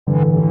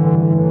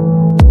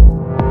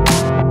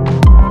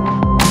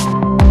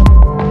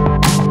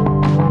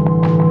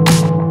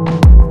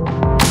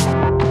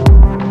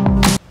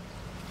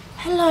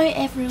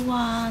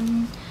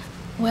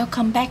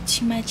Welcome back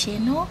to my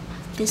channel.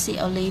 This is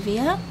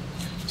Olivier.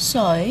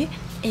 So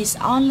it's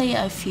only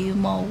a few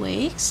more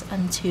weeks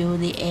until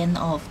the end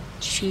of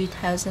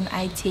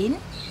 2018.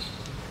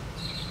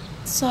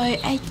 So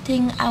I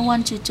think I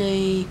want to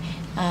do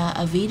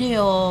a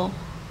video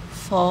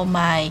for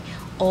my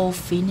all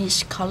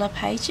finished color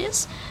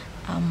pages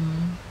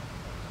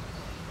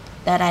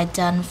that I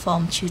done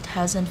from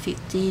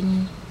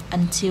 2015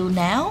 until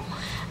now.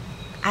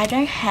 I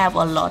don't have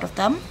a lot of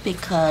them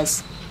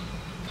because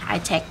I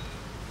take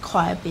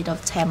quite a bit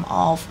of time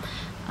off,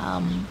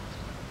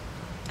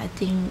 I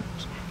think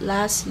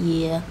last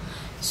year,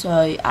 so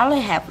I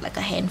only have like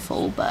a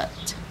handful,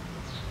 but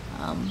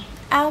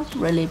I'm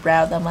really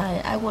proud of them.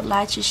 I would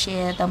like to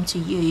share them to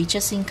you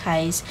just in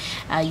case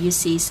you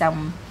see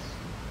something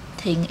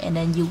and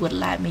then you would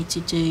like me to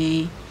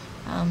do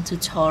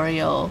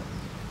tutorial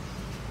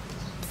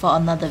for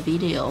another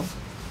video.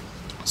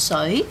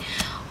 So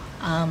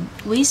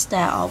we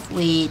start off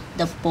with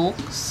the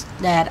books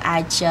that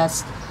I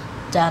just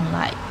done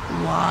like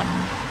one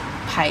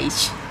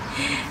page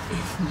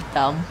in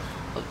them.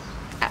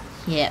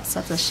 Yeah,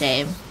 such a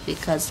shame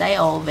because they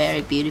all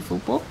very beautiful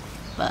book,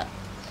 but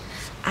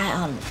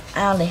I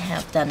only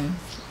have done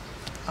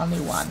only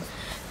one.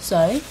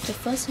 So the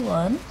first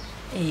one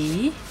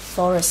is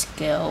Forest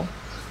Girl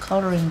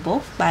coloring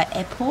book by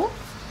Apple,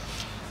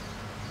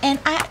 and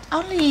I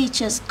only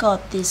just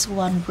got this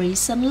one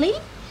recently,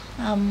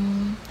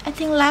 I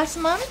think last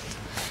month.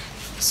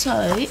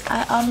 So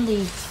I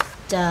only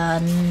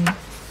done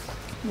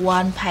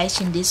one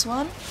page in this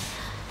one.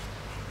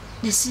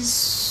 This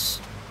is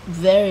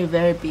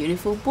very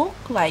beautiful book.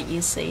 Like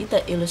you see,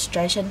 the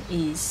illustration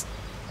is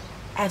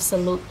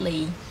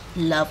absolutely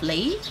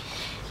lovely,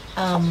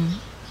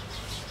 and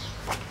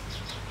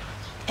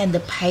the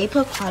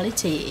paper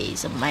quality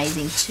is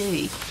amazing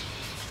too.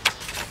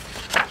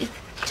 It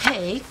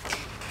take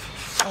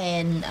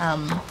and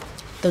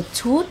the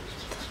tooth,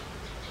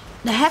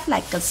 they have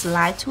like a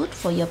slide tooth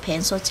for your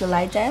pencil to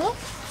lay down,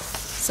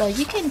 so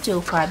you can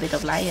do quite a bit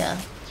of layer.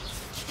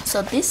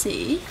 So this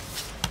is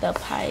the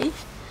page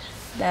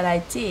that I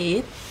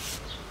did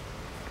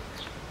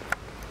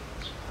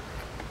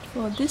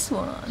for this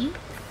one.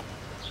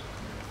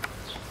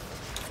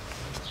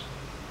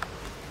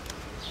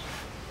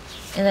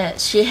 And then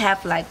she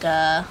have like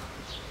a,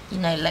 you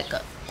know, like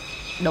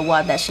the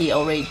one that she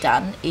already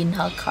done in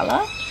her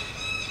color.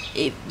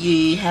 If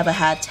you have a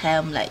hard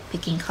time like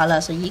picking color,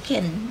 so you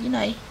can, you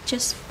know,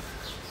 just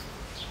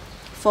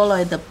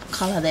follow the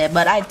color there,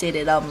 but I did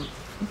it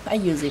by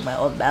using my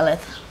own palette.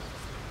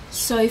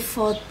 So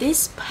for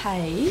this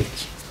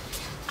page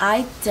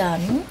I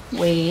done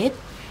with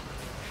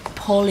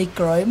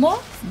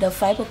Polychromos, the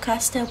Faber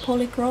Castell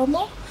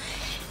Polychromos,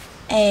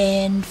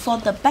 and for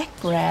the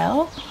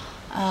background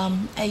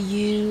I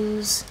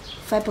use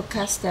Faber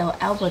Castell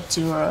Albrecht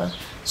Durer.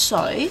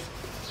 So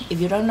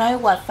if you don't know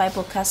what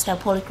Faber Castell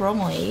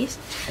Polychromos is,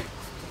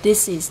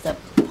 this is the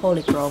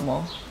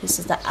Polychromos. This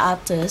is the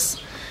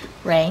Artist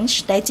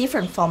range. They're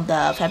different from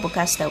the Faber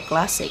Castell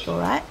Classic,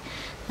 alright?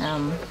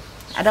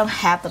 I don't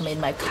have them in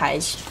my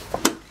page.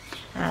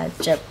 I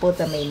just put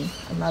them in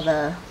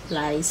another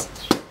place.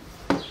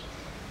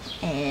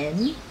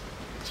 And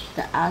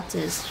the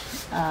Artist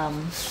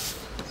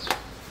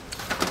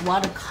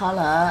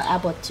watercolor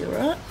Albrecht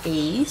Durer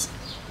is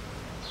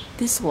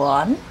this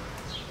one.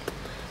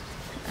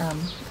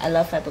 I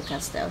love Faber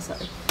Castell, so.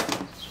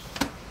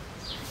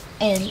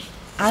 And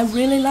I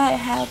really like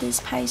how this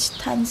page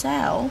turns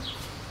out.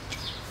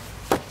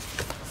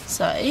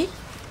 So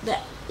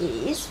that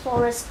is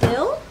Forest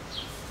Girl.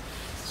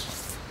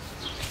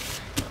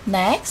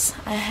 Next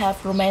I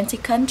have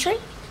Romantic Country,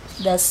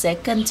 the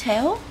second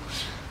tale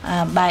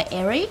by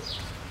Eric.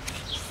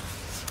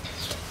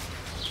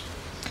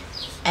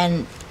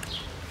 And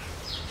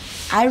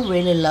I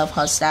really love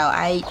her style.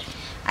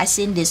 I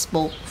seen this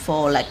book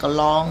for like a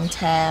long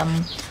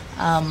time,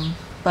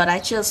 but I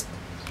just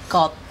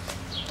got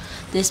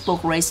this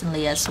book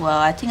recently as well.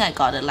 I think I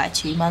got it like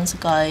 2 months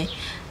ago.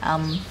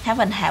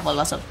 Haven't have a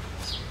lot of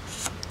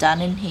done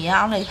in here.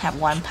 I only have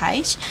one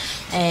page,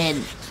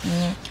 and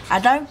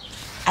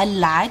I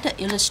like the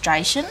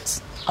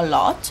illustrations a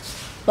lot,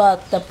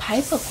 but the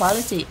paper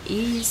quality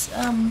is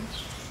I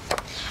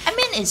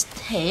mean it's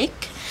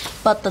thick,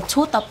 but the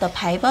tooth of the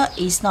paper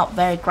is not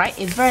very great.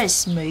 It's very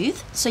smooth,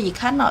 so you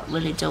cannot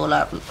really do a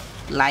lot of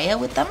layer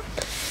with them.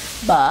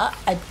 But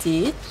I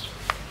did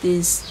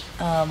this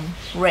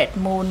Red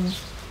Moon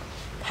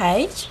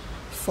page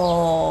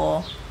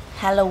for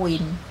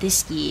Halloween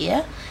this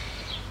year.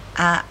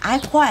 I'm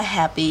quite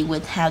happy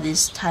with how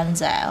this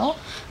turns out,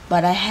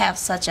 but I have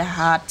such a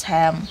hard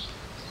time,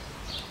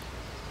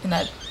 you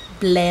know,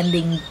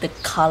 blending the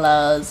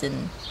colors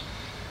and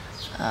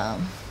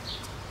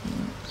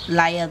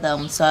layer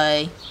them,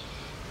 so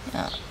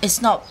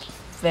it's not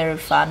very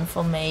fun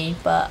for me,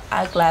 but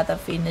I'm glad I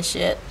finished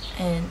it,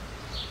 and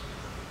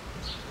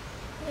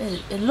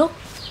it looked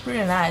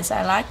pretty nice.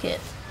 I like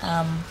it.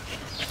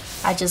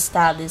 I just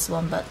started this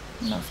one but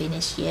not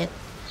finished yet.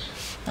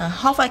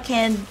 Hope I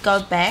can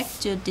go back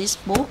to this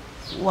book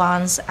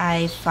once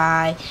I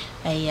find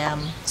a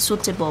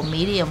suitable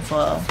medium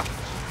for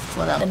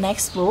them. The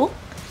next book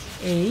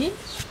is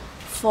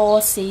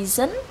Four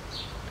Seasons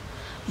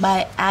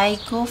by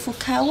Aiko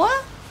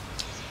Fukawa,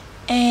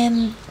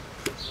 and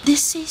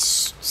this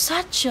is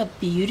such a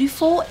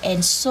beautiful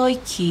and so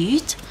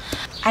cute.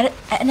 I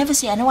never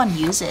see anyone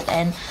use it,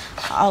 and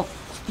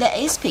there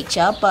is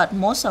picture, but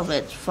most of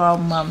it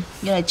from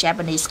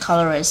Japanese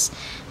colorists.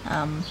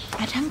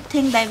 I don't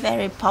think they're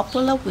very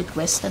popular with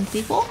Western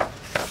people.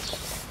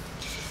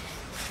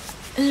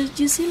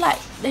 You see, like,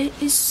 it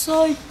is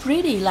so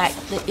pretty. Like,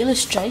 the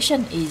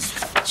illustration is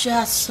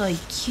just so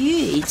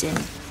cute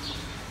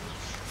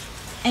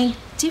and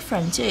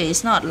different too.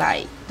 It's not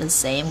like the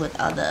same with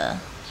other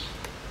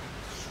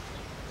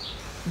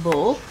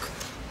book.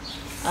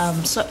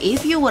 So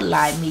if you would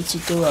like me to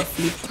do a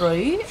flip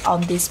through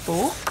on this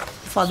book,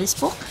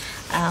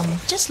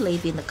 just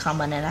leave in the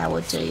comment and I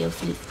will do a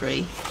flip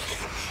through.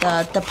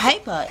 The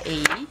paper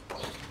is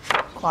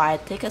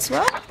quite thick as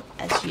well,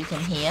 as you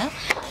can hear,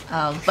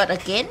 but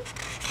again,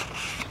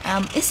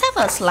 it's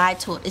have a slight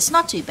tooth. It's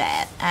not too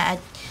bad.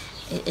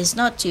 It's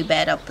not too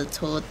bad of the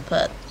tooth,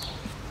 but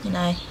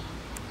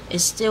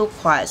it's still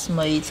quite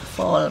smooth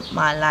for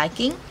my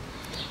liking.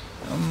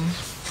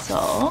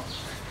 So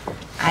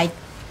I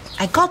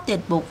got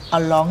that book a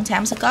long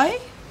time ago,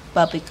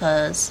 but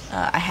because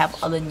I have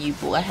other new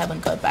book, I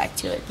haven't got back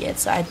to it yet.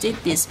 So I did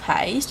this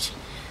page,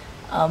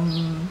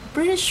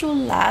 pretty sure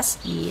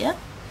last year,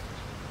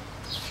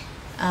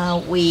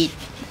 with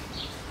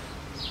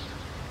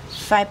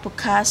Faber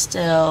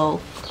Castell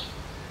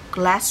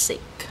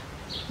Classic,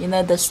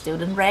 the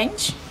student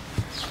range.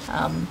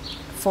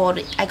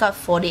 I got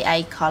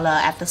 48 color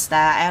at the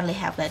start. I only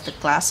have the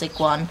classic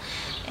one,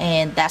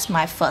 and that's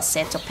my first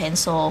set of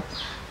pencil.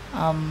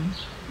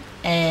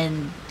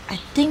 And I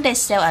think they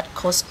sell at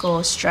Costco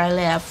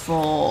Australia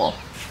for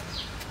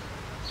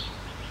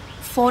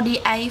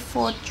 48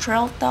 for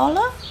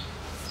 $12.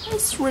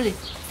 It's really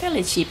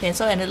fairly cheap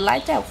pencil, and the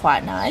light are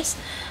quite nice.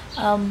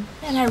 And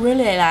I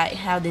really like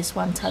how this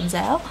one turns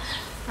out.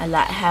 I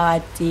like how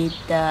I did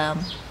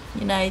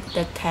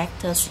the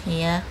cactus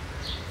here.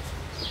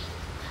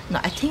 No,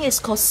 I think it's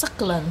called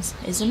succulents,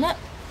 isn't it?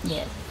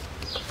 Yeah.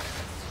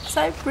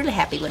 So I'm really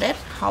happy with it.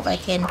 Hope I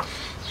can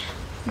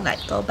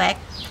go back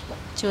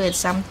to it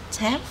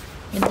sometime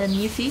in the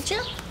near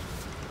future.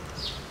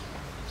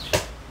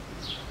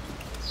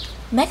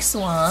 Next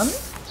one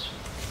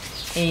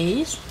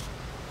is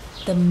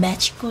The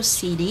Magical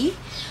City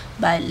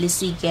by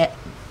Lizzie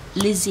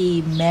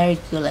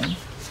Merrigan,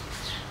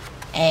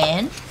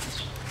 and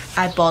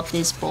I bought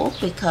this book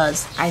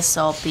because I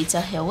saw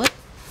Peter Hewitt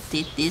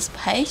did this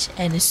page,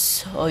 and it's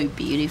so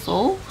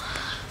beautiful.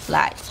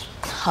 Like,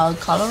 her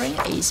coloring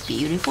is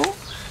beautiful.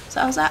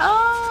 So I was like,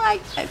 oh,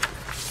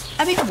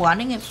 I've been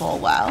wanting it for a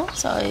while.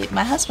 So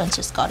my husband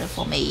just got it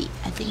for me,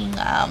 I think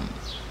a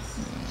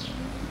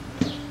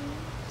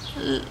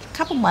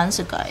couple months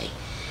ago,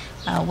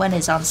 when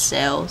it's on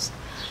sales.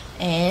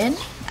 And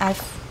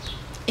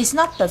it's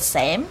not the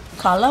same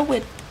color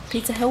with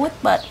Peter Hewitt,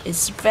 but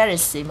it's very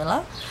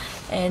similar.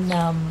 And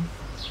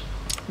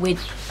with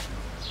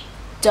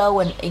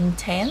Derwent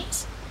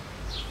Inktense,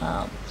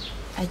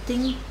 I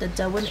think the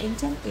Derwent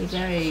Inktense is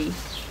very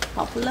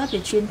popular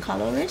between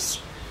colorists.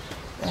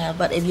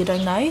 But if you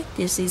don't know,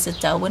 this is a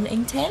Derwent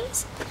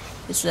Inktense.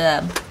 It's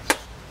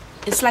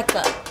like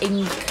a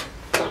ink,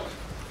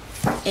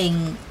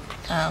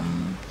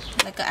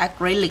 like an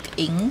acrylic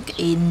ink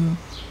in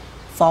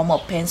form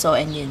of pencil,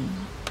 and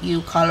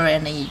you color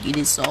and then you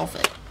dissolve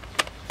it.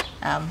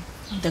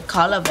 The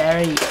color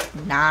very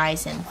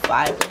nice and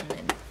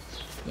vibrant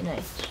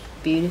and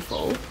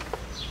beautiful.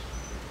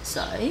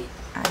 So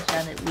I've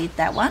done it with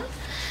that one.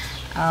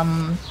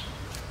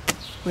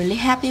 Really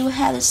happy with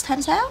how this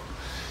turns out.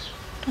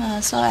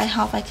 So I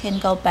hope I can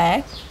go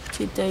back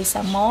to do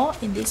some more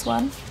in this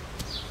one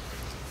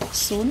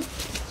soon.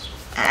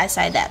 I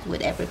say that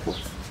with every book,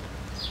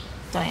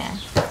 don't I?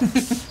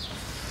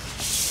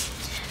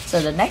 So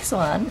the next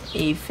one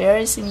is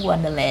Fairies in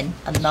Wonderland,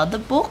 another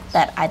book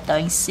that I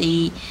don't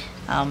see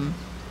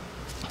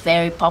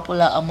very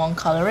popular among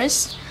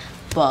colorists,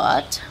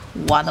 but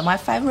one of my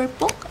favorite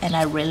book, and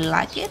I really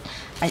like it.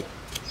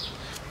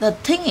 The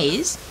thing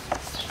is,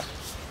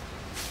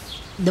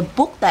 the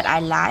book that I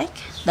like,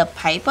 the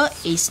paper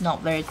is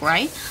not very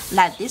great.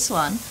 Like this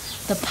one,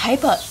 the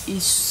paper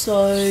is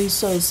so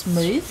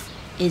smooth.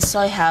 It's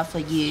so hard for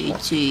you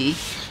to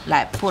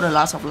put a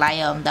lot of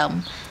layer on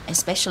them,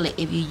 especially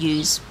if you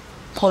use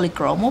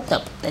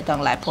Polychromos. They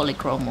don't like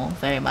Polychromos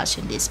very much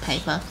in this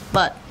paper,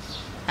 but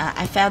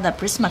I found that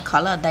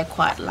Prismacolors, they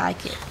quite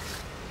like it.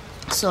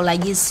 So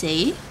like you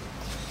see,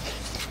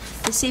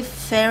 this is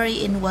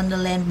Fairy in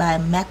Wonderland by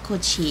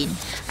Makochin.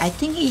 I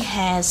think he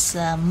has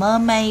a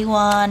mermaid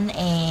one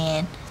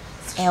and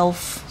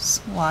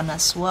elf one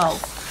as well.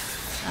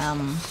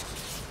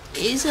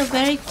 It's a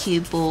very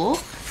cute book.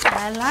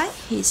 I like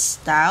his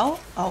style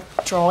of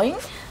drawing.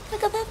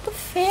 Look at that, the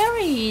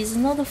fairies.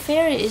 The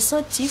fairy is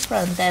so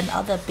different than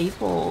other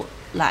people,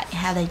 like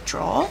how they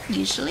draw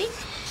usually.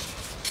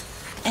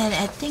 and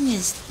I think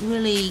it's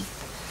really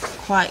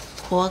quite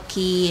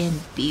quirky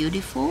and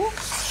beautiful.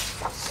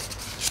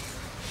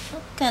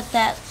 Look at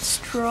that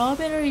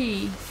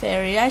strawberry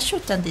fairy. I should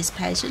have done this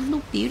page. It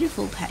look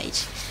beautiful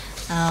page.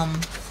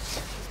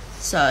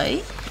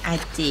 So I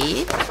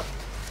did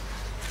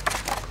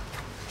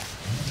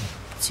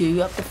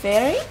 2 of the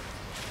fairy.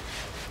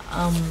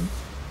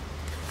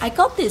 I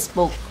got this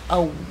book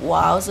a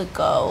while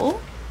ago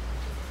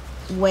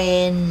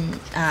when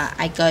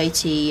I go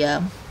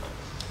to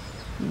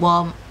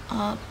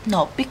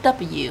Big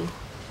W.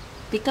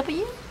 Big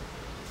W?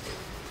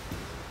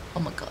 Oh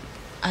my god,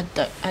 I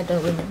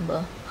don't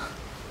remember.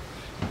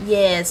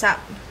 Yeah, so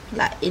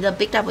like either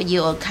Big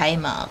W or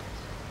Kmart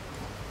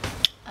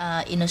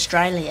in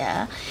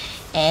Australia,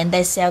 and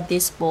they sell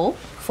this book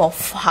for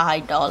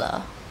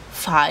 $5.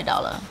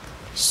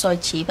 So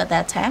cheap at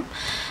that time.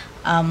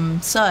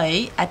 So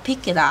I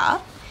pick it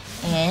up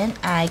and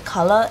I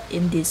color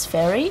in this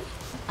fairy.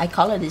 I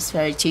colored this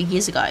fairy 2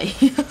 years ago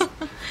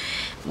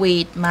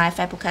with my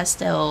Faber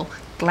Castell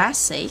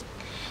Classic.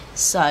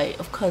 So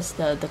of course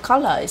the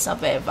color is not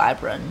very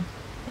vibrant,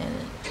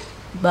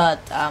 but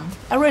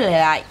I really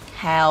like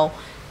how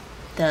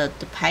the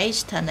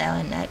page turned out,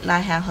 and I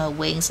like how her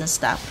wings and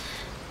stuff.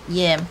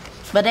 Yeah,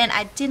 but then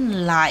I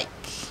didn't like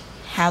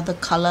how the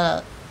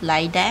color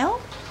lay down,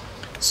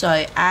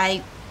 so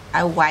I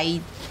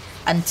wait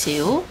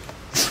until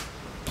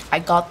I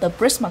got the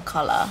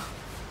Prismacolor.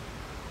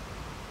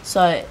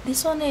 So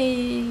this one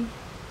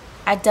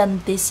I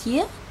done this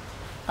year,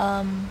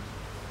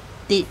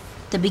 the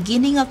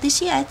beginning of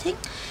this year, I think.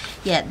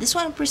 Yeah, this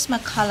one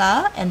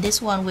Prismacolor, and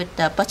this one with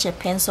the budget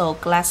pencil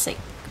classic,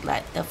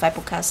 like the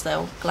Faber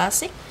Castell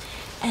Classic.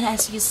 And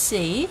as you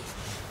see,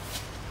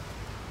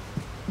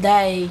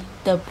 the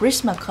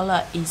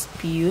Prismacolor is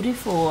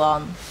beautiful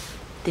on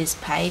this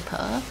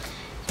paper,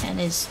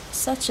 and it's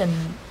such a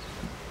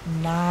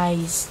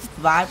nice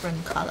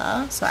vibrant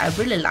color, so I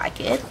really like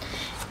it.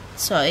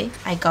 So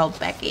I go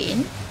back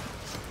in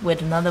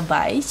with another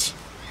beige.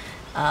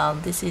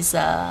 This is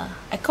I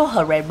call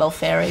her Rainbow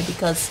Fairy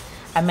because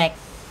I make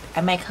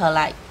her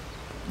like,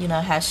 you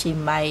know how she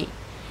made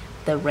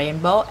the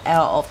rainbow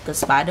out of the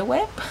spider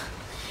web,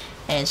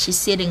 and she's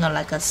sitting on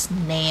like a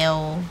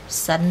snail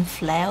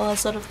sunflower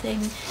sort of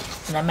thing,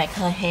 and I make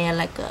her hair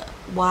like a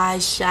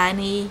white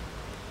shiny.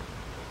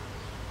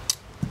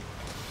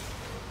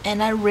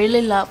 And I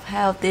really love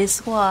how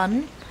this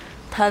one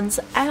turns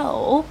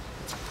out.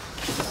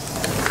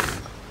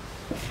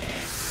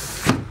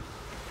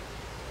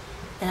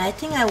 And I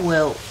think I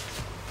will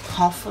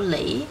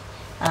hopefully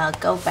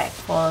go back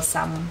for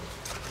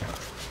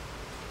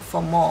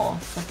more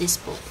for this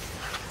book.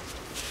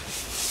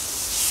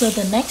 So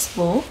the next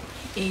book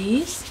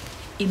is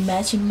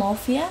Imagine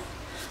Morphia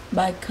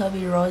by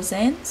Kirby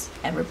Rosens.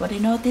 Everybody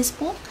know this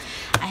book.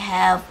 I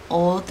have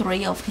all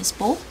 3 of his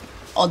books,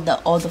 all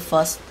the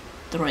first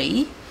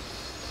 3,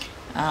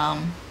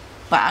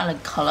 but I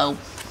like color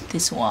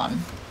this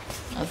one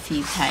a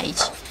few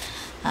pages.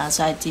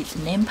 So I did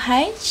the name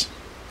page.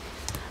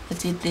 I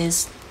did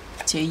this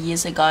 2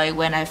 years ago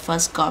when I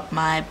first got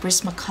my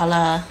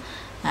Prismacolor,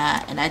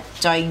 and I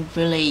don't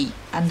really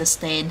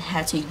understand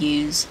how to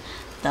use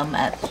them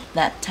at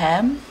that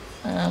time,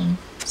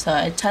 so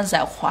it turns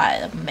out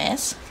quite a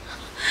mess.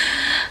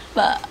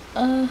 But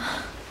now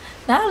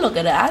I look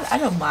at it, I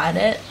don't mind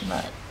it,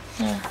 but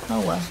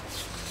oh well.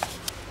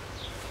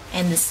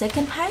 And the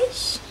second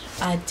page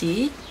I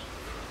did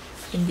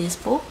in this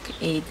book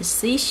is the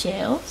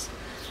seashells.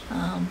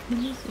 Let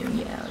me zoom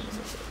you out a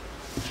little bit.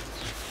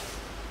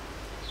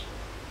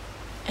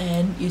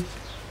 And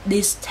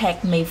this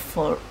took me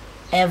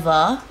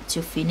forever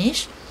to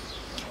finish.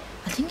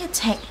 I think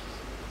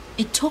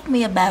it took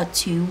me about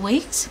 2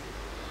 weeks.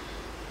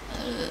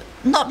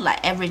 Not like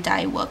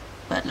everyday work,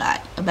 but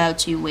like about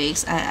 2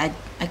 weeks. I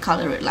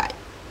color it like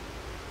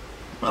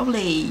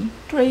probably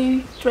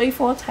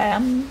 3-4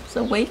 times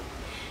a week,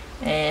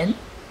 and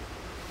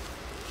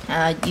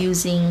I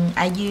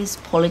use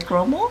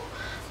Polychromos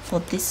for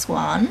this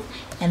one,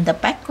 and the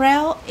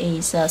background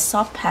is a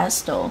soft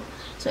pastel.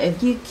 So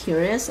if you're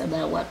curious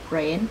about what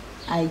brand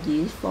I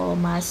use for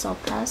my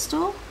soft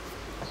pastel,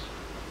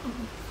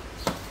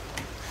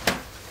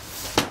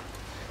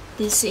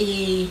 this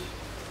is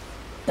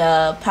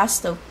the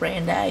pastel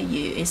brand that I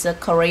use. It's a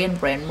Korean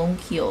brand,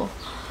 Mungyo.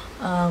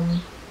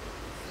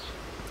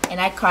 And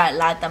I quite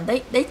like them.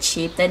 They're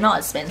cheap, they're not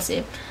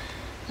expensive.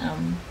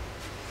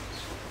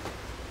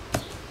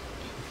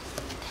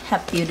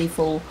 Have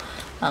beautiful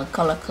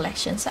color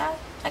collections. I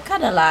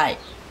kind of like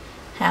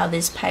how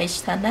this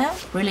page turned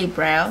out. Really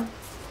proud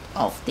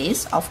of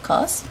this, of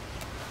course.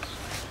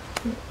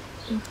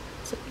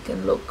 So you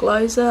can look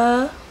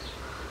closer,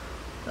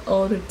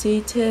 all the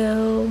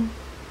detail.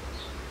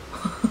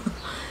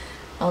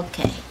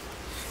 Okay,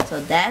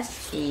 so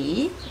that's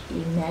it.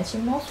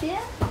 Imagine Morphia.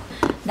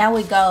 Now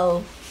we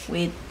go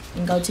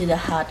to the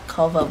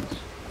hardcover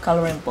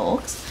coloring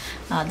books.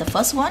 The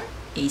first one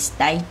is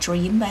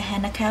Daydream by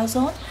Hannah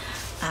Calzone.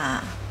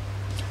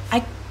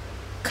 I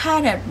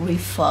kind of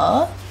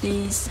refer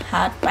this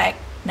hardback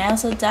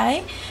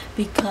nowadays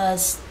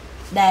because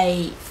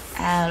they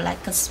are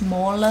like a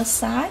smaller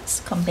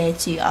size compared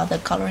to other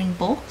coloring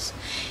books,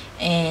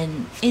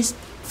 and it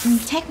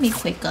takes me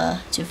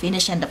quicker to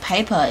finish, and the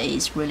paper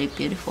is really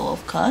beautiful,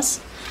 of course.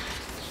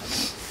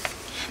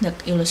 The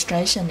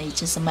illustration is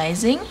just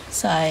amazing.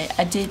 So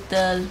I did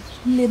the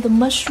little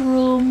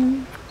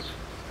mushroom.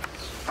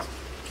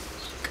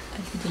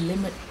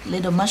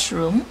 Little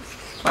mushroom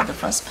for the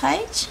first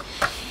page,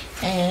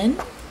 and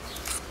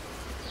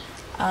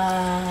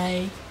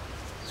I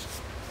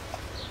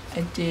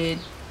did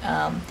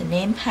the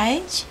name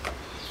page.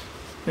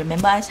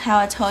 Remember how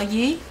I told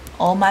you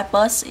all my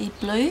birds is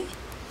blue?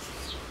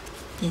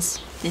 This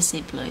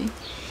is blue,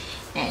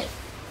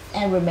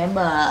 and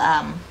remember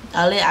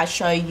earlier I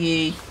showed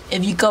you,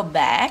 if you go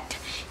back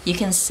you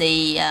can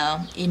see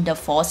in the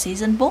 4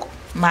 season book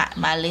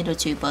my little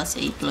 2 birds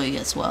is blue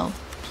as well.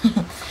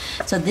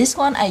 So this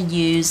one I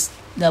used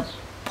the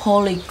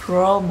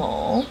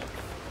Polychromos,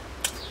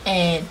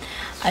 and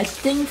I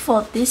think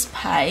for this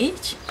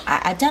page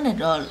I done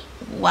it a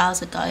while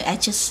ago. I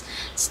just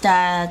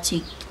started to,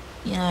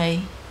 you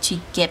know, to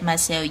get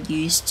myself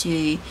used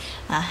to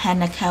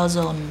Hannah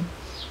Calzone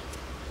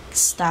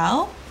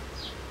style.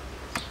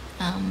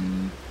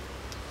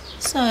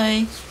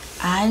 So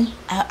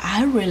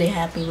I'm really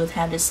happy with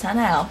how this turned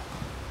out.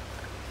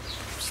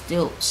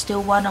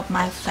 Still one of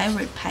my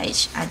favorite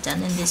page I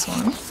done in this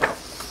one.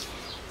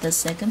 The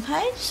second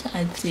page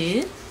I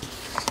did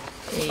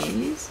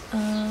is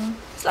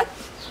it's like,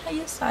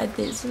 yes, I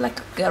did, it's like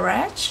a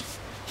garage,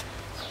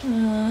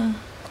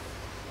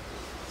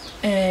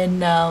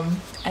 and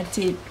I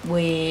did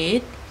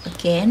with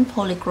again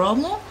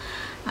Polychromos.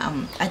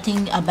 I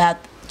think about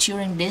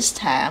during this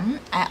time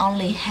I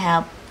only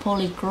have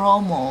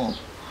Polychromos,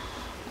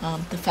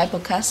 the Faber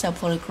Castell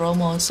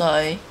Polychromos,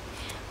 so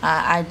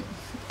I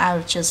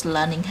was just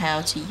learning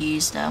how to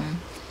use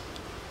them.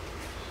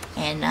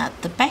 And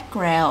the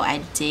background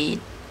I did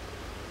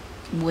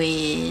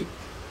with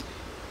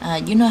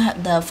you know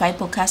the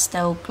Faber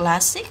Castell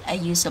Classic. I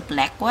used a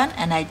black one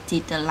and I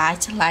did the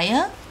light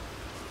layer,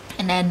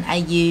 and then I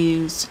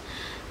use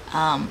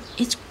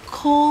it's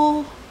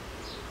called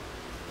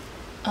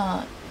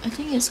I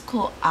think it's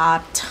called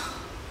art.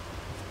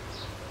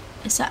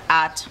 It's an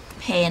art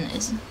pen.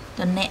 Is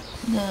the name?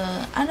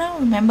 I don't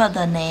remember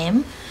the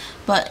name,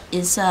 but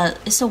it's a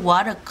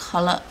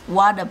watercolor,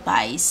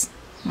 water-based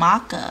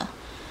marker,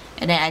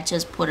 and then I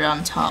just put it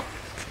on top,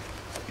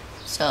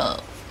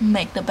 so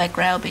make the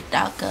background a bit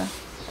darker.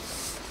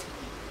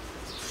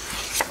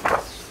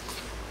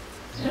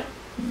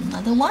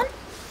 Another one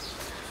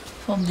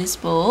from this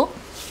book.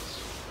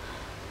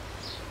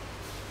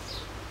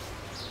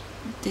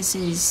 This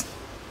is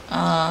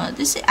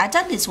I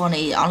done this one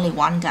only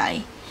one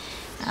day.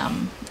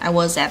 I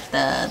was at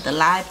the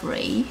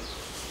library,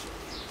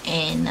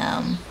 and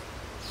I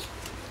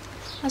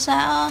was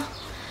like,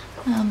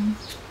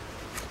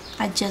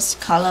 I just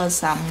color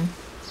some,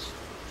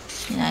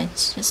 you know,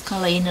 just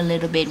color in a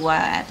little bit while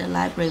at the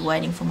library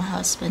waiting for my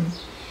husband,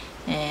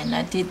 and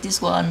I did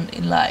this one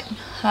in like,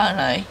 I don't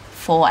know,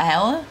 4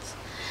 hours.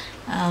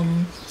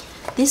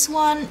 This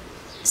one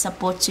is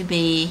supposed to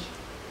be,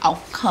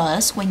 of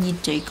course, when you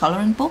do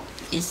coloring book,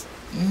 is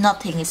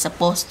nothing is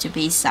supposed to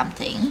be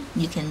something.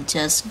 You can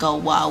just go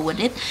wild with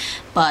it.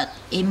 But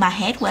in my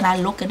head, when I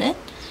look at it,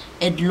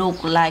 it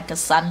looked like a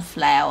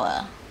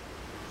sunflower.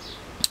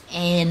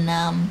 And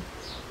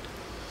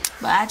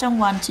but I don't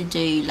want to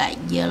do like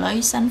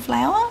yellow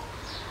sunflower.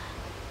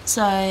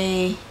 So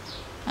I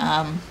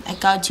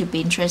go to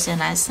Pinterest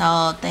and I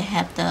saw they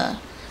have the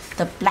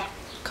black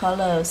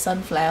color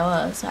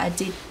sunflower. So I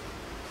did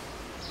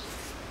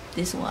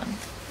this one,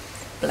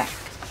 black.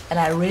 And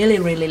I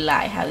really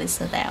like how this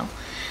turned out.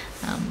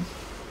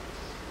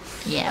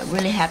 Yeah,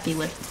 really happy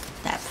with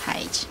that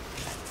page.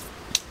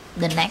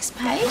 The next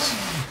page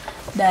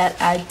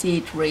that I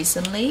did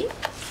recently,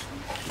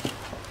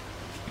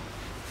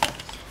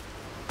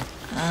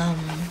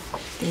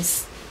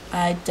 this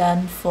I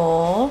done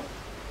for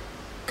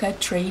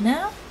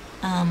Katrina.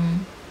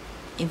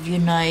 If you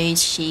know,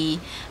 she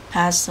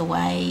passed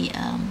away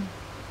a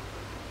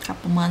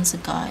couple months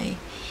ago,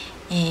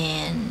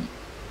 and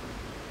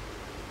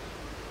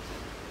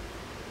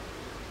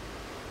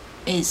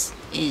it's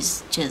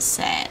just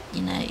sad,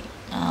 you know.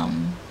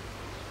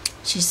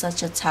 She's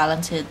such a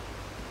talented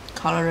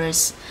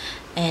colorist,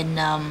 and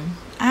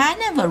I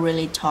never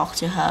really talked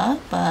to her,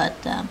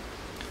 but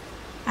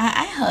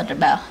I heard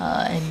about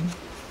her, and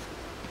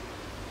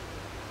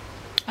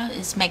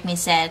it's make me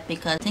sad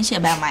because I think she's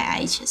about my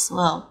age as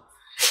well.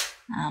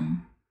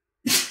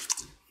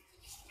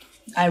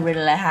 I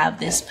really have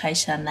this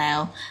page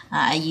now.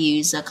 I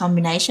use a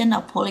combination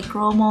of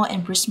Polychromos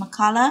and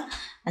Prismacolor.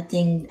 I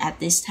think at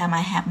this time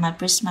I have my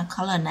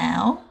Prismacolor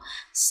now,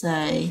 so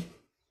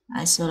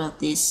I sort of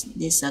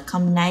these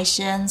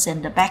combinations,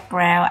 and the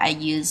background I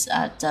use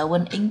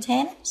Derwent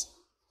Inktense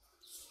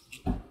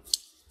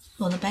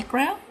for the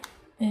background,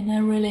 and I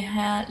really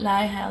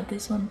like how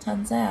this one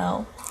turns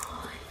out.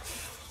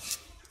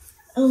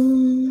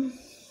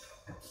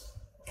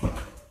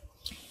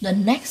 The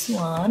next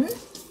one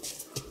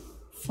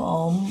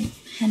from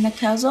Hannah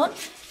Calzone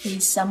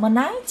is Summer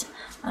Night.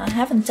 I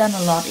haven't done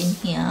a lot in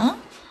here,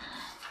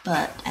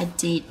 but I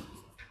did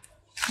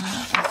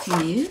a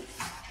few.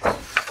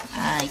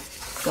 I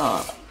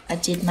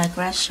did my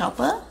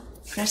grasshopper.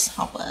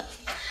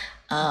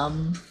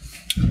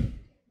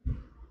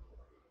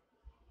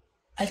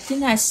 I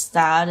think I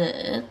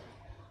started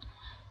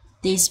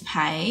this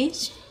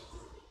page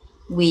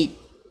with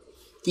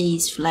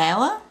this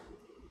flower,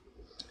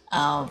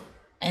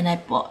 and I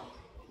bought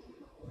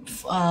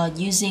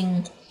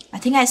using, I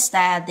think I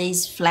started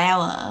this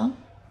flower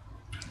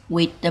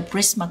with the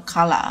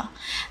Prismacolor.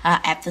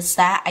 At the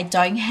start, I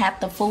don't have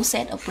the full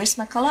set of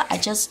Prismacolor. I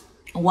just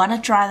want to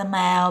try them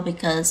out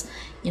because,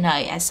 you know,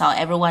 I saw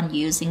everyone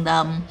using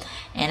them,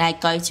 and I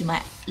go to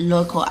my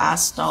local art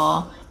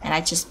store and I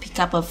just pick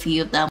up a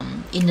few of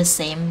them in the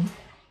same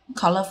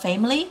color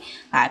family.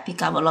 I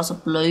pick up a lot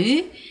of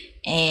blue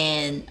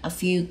and a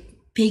few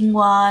pink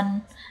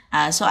one.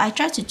 So I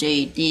try to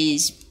do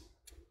this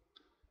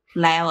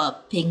flower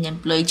pink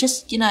and blue,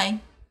 just, you know,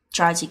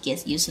 try to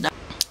get used to them.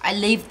 I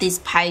leave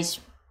this page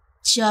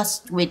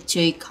just with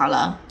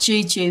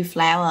two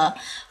flower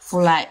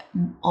for like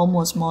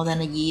almost more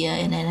than a year,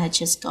 and then I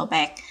just go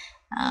back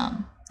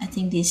I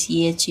think this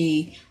year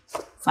to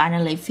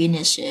finally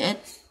finish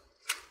it.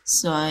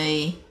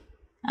 So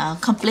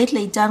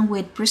completely done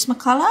with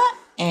Prismacolor,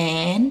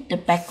 and the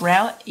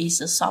background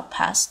is a soft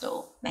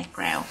pastel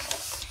background.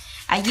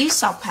 I use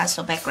soft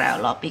pastel background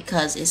a lot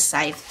because it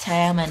saves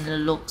time and it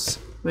looks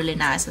really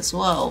nice as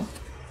well.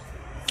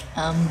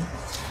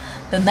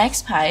 The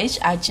next page,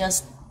 I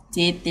just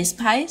did this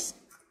page,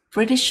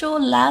 pretty sure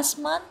last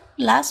month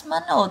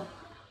or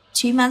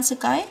 2 months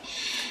ago,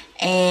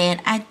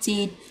 and I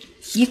did,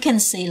 you can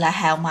see like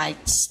how my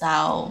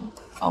style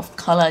of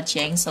color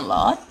changed a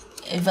lot.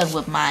 Even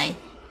with my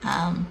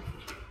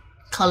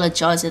color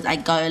choices, I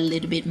go a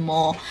little bit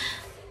more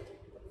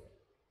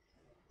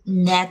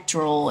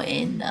natural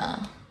and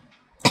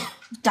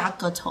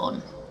darker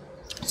tone.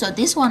 So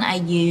this one I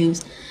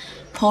use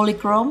only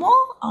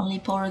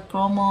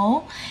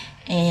Polychromo,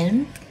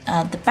 and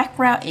the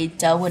background is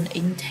Derwent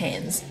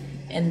Inktense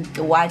and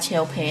the white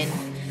gel pen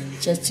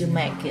just to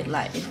make it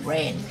like it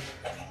rain.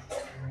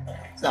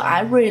 So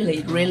I'm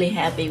really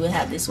happy with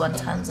how this one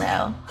turns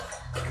out.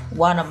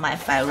 One of my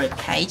favorite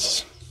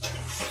page.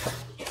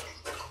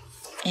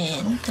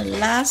 And the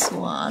last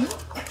one,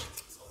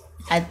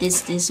 I did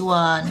this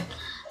one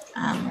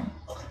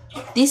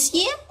this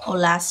year or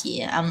last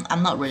year,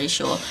 I'm not really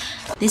sure.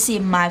 This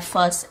is my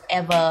first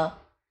ever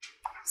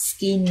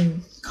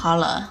skin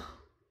color,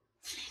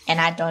 and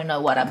I don't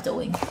know what I'm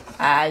doing.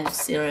 I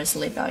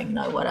seriously don't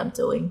know what I'm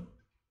doing.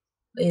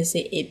 You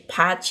see it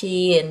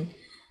patchy and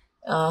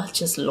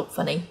just look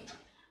funny.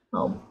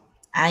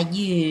 I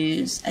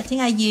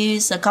think I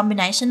use a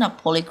combination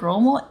of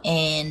Polychromos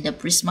and the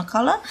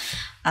Prismacolor.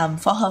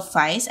 For her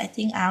face, I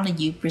think I only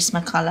use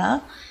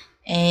Prismacolor,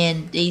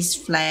 and this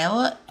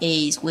flower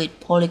is with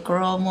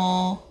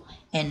Polychromos,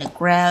 and the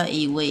ground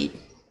is with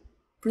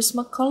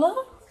Prismacolor,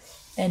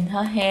 and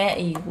her hair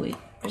is with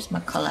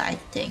Prismacolor, I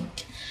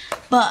think.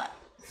 But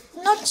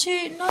not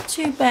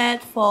too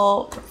bad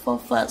for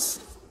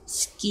first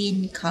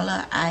skin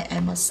color, I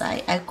must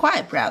say. I'm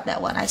quite proud of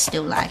that one. I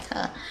still like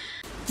her.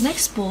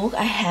 Next book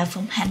I have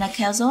from Hannah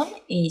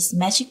Calzone is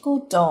Magical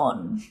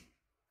Dawn.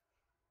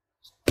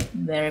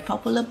 Very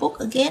popular book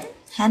again.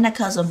 Hannah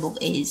Calzone book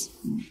is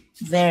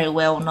very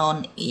well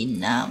known in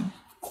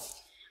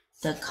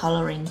the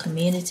coloring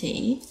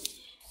community.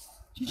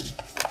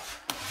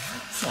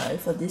 So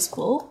for this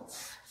book,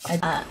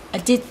 I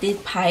did this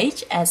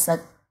page as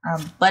a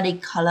body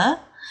color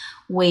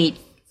with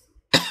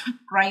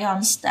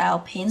crayon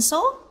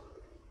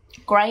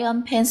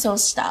pencil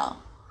style.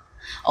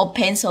 Or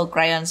pencil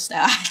crayon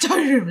style. I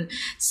don't remember.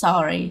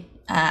 Sorry,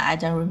 I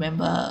don't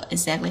remember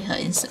exactly her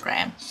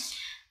Instagram.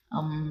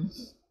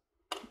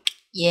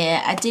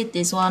 Yeah, I did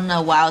this one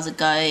a while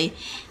ago.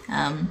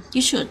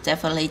 You should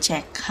definitely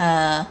check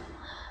her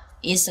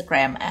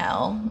Instagram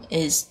out.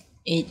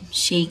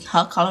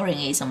 Her coloring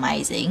is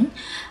amazing.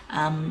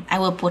 I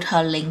will put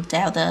her link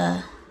down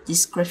the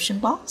description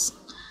box.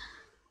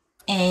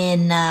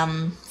 And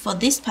for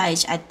this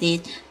page, I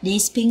did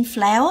this pink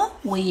flower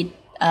with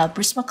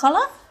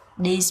Prismacolor.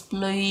 This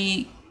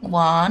blue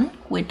one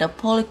with the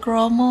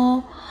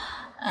Polychromo,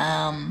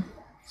 and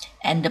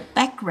the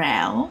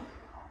background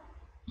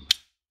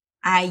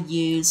I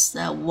use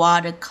the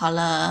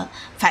watercolor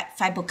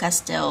Faber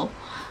Castell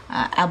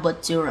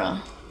Albrecht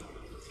Durer.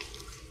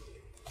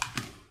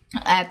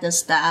 At the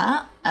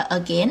start,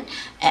 again,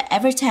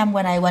 every time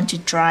when I want to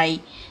try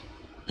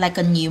like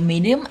a new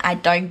medium, I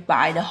don't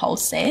buy the whole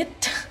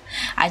set.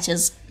 I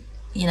just,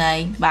 you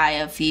know, buy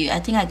a few.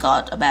 I think I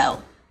got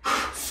about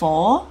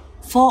four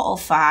or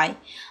five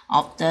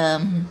of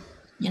the,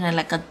 you know,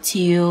 like a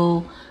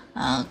teal,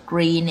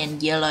 green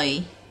and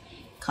yellow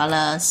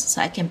colors, so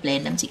I can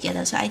blend them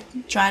together. So I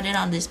tried it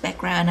on this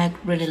background, and I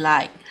really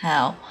like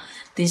how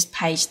this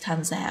page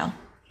turns out.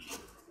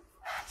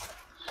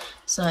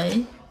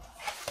 So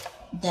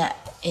that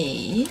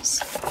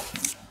is,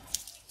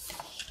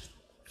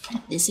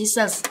 this is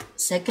the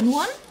second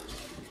one.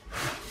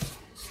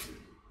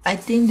 I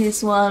think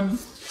this one,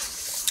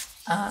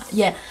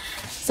 yeah,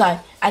 so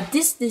I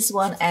did this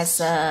one as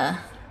a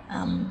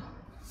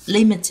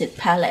limited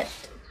palette.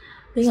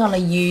 We're gonna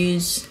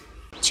use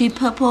 2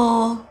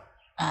 purple,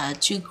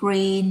 2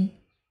 green,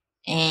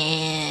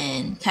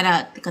 and kind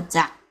of like a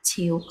dark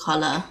teal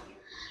color.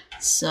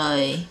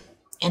 So,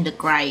 and the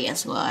gray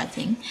as well, I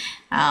think.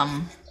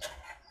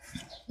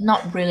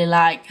 Not really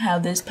like how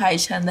this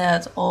page turned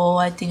out at all.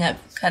 I think I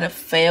kind of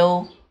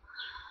failed.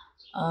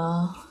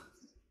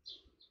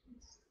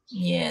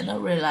 Yeah,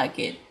 not really like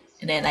it.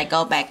 And then I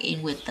go back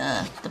in with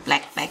the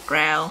black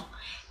background,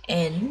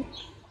 and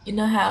you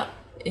know how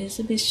it's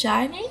a bit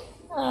shiny.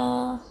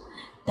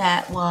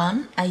 That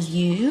one I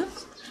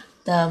use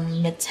the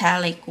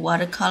metallic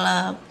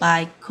watercolor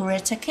by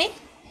Kuretake,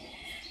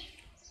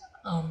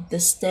 the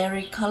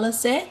Starry color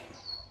set.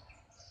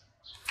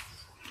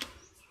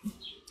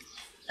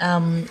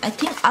 I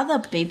think other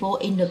people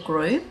in the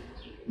group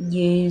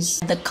use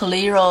the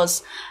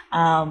Caleros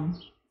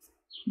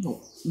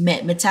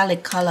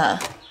metallic color,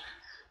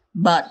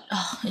 but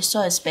it's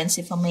so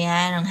expensive for me.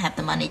 I don't have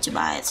the money to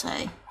buy it, so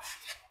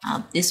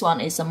this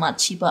one is a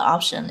much cheaper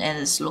option, and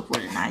it's look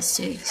really nice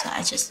too, so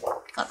I just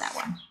got that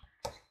one.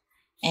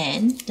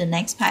 And the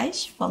next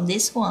page from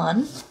this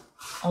one,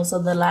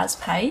 also the last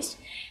page,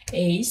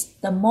 is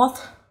the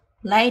Moth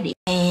Lady,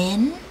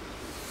 and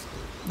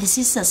this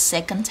is the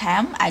second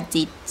time I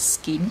did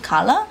skin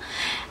color.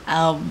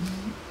 A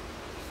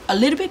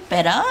little bit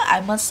better,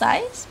 I must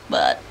say,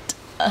 but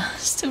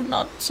still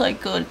not so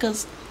good,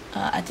 because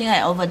I think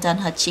I overdone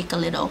her cheek a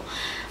little.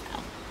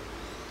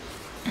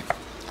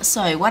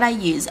 So what I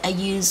use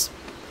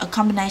a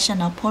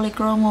combination of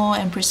Polychromos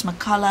and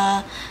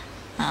Prismacolor.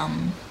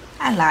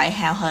 I like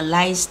how her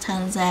lace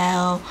turns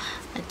out,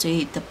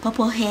 to the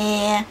purple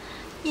hair.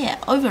 Yeah,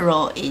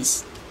 overall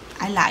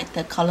I like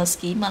the color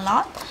scheme a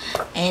lot.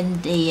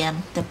 And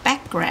the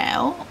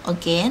background,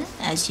 again,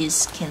 as you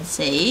can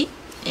see,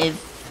 is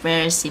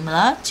very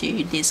similar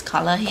to this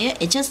color here.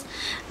 It just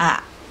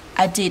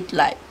I did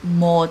like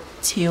more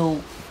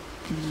teal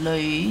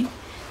blue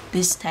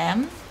this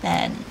time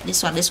than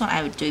this one. This one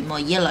I would do more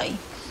yellow,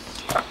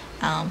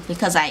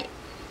 because I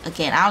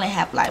only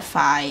have like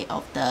 5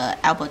 of the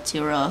Albrecht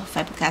Durer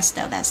Faber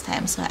Castell that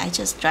time, so I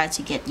just try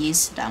to get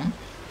used to them.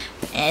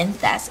 And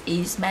that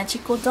is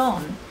Magical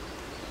Dawn.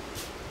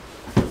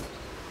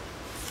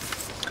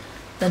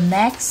 The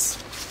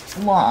next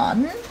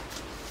one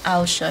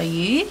I'll show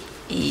you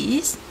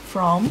is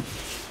from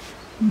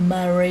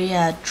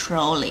Maria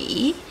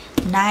Trolley,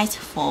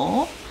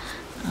 Nightfall.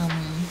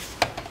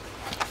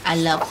 I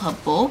love her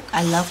book.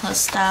 I love her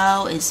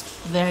style. It's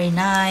very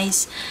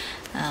nice.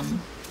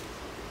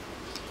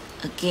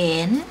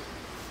 Again,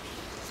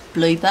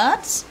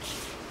 bluebirds,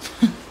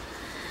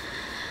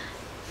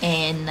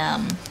 and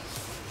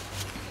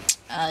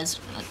it's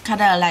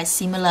kind of like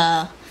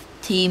similar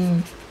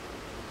theme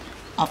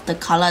of the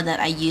color that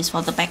I use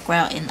for the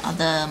background in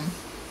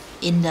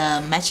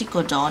the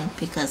Magical Dawn,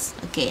 because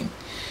again,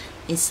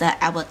 it's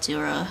the Albrecht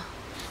Durer.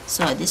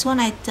 So this one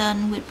I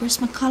done with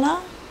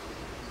Prismacolor.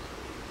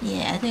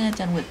 Yeah, I think I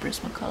done with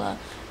Prismacolor.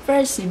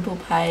 Very simple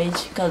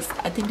page, because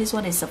I think this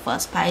one is the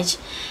first page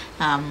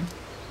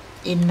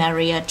in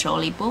Maria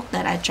Trolley book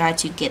that I try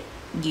to get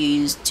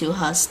used to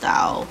her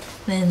style.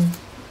 Then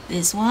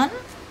this one,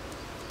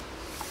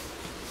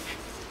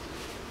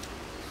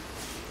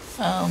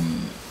 I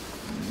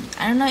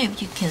don't know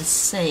if you can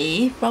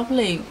see,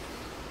 probably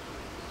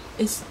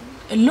it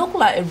looked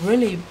like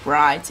really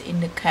bright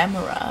in the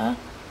camera,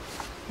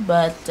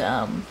 but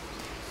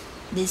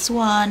this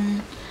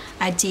one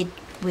I did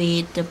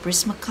with the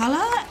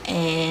Prismacolor,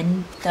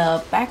 and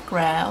the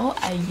background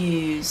I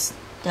used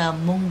the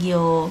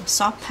Mungyo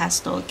Soft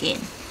Pastel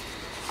again.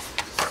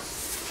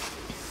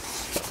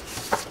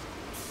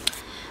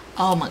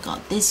 Oh my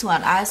god, this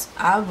one,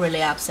 I'm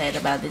really upset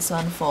about this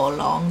one for a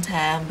long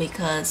time,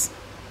 because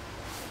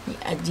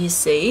as you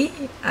see,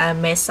 I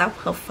messed up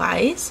her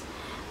face.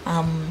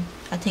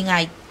 I think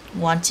I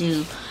want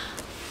to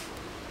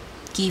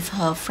give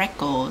her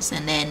freckles,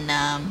 and then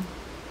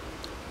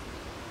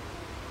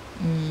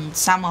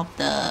some of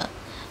the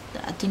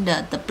I think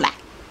the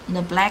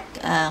black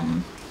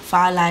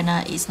file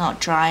liner is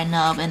not dry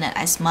enough, and then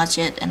I smudge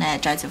it, and I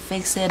try to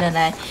fix it, and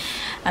I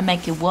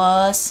make it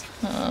worse.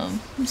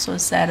 I'm so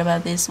sad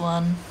about this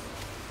one,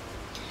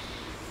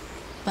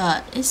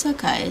 but it's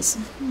okay.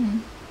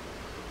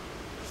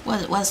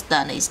 What's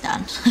done is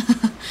done.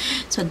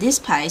 So this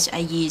page I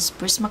use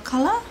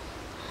Prismacolor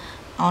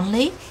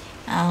only.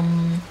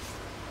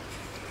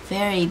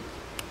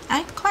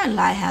 I quite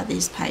like how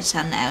this page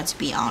turned out, to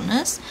be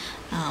honest.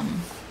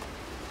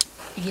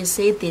 You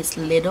see this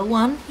little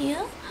one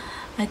here,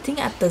 I think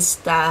at the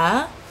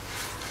start,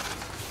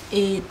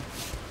 let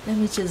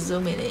me just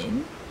zoom it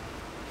in.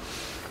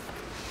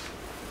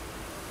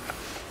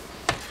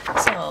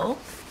 So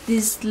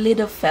this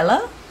little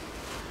fella,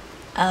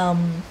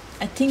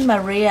 I think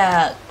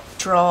Maria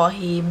draw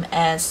him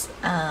as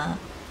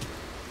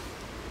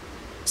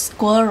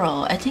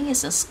squirrel. I think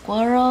it's a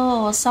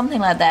squirrel or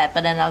something like that.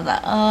 But then I was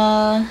like,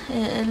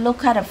 it looked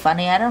kind of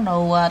funny. I don't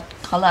know what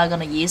color I'm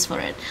gonna use for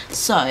it.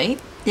 So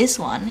this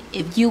one,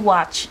 if you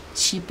watch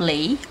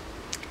Ghibli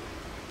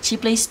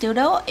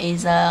Studio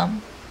is a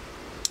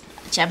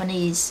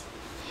Japanese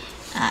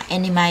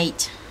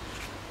animate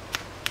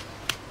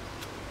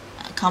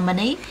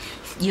company,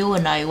 you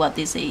will know what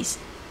this is,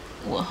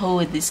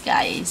 who this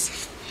guy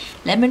is.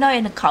 Let me know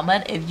in the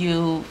comment if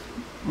you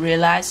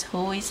realize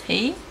who is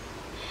he.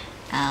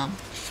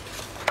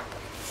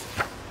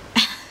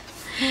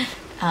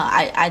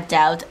 I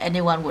doubt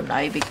anyone would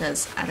know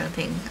because I don't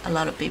think a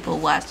lot of people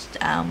watched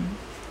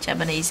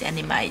Japanese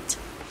animate.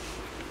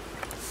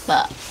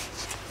 But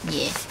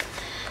yeah,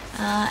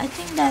 I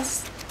think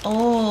that's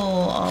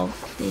all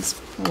of this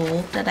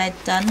book that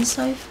I've done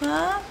so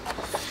far.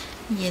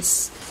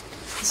 Yes,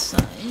 so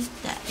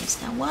that is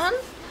that one.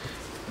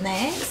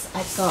 Next,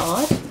 I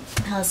got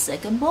her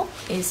second book.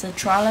 Is a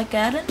Twilight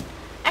Garden.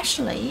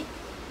 Actually,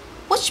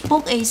 which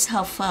book is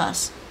her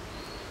first?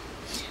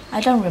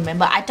 I don't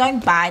remember. I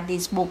don't buy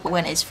this book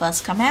when it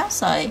first come out,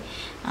 so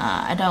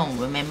I don't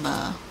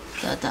remember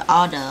the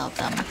order of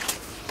them.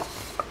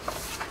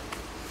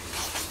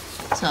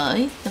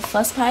 So the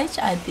first page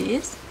I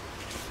did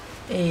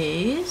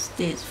is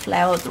this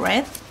flower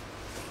red.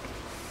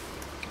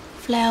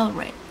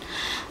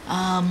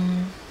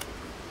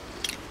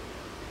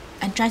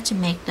 I tried to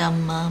make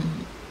them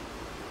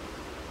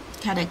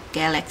kind of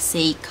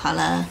galaxy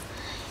color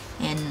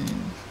and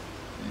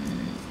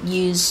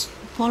use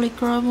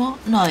Polychromos.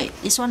 No,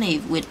 this one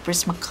is with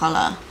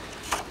Prismacolor,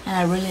 and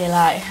I really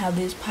like how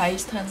this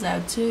page turns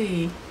out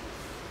too.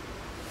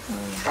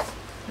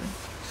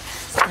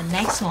 The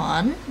next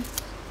one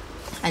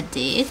I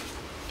did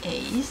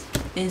is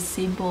this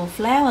simple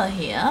flower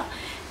here,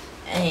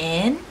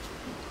 and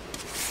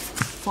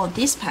for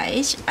this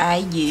page I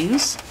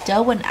use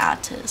Derwent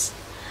Artist,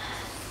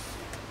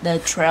 the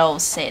trail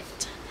set.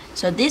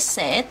 So this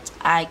set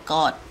I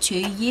got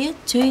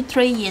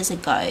 3 years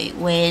ago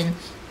when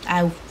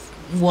I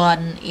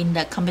won in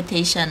the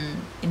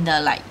competition in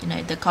the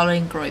the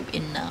coloring group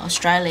in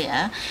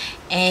Australia,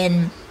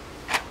 and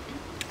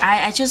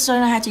I just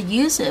don't know how to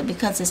use it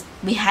because it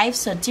behaves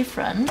so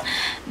different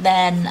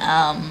than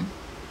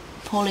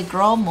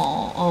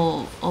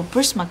Polychromos or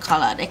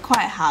Prismacolor. They're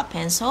quite hard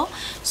pencil,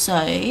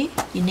 so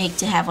you need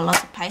to have a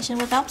lot of patience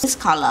with them. This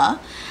color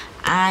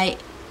I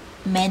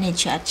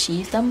managed to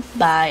achieve them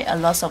by a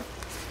lot of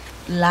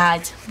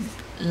light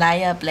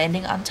layer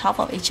blending on top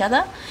of each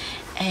other,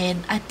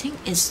 and I think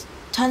it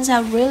turns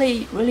out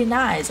really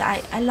nice.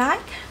 I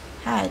like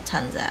how it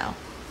turns out.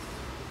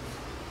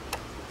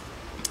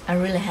 I'm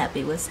really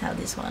happy with how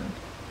this one,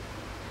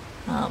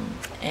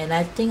 and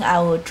I think I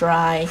will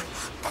try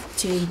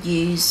to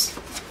use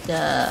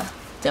the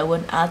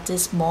Derwent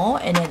Artist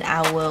more, and then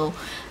I will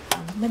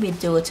maybe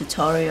do a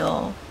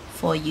tutorial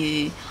for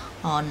you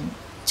on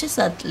just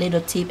a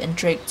little tip and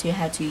trick to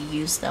how to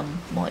use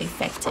them more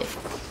effective,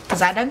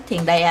 because I don't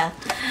think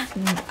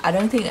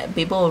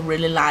people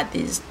really like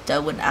this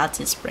Derwent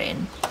Artist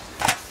brand.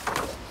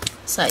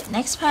 So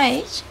next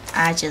page,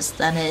 I just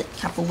done it a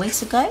couple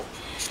weeks ago.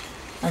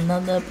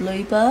 Another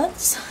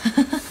bluebirds.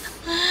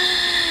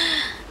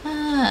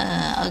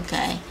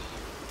 Okay,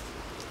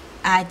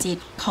 I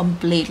did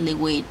completely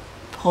with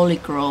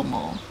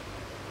Polychromos.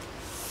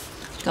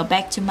 Go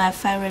back to my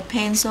favorite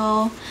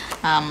pencil.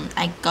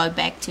 I go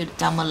back to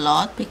them a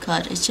lot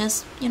because it's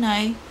just,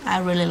 I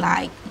really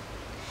like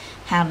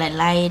how they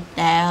lay it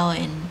down,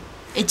 and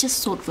it just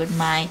suits with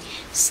my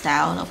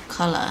style of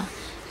color.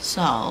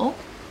 So,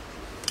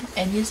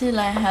 and you see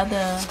like how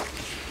the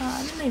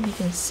I don't know if you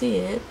can see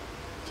it.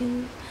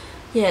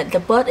 Yeah, the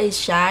bird is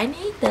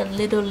shiny. The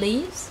little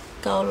leaves,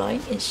 gold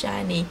line is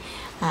shiny.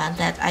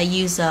 That I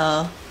use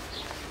the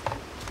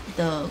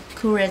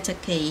curator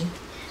key,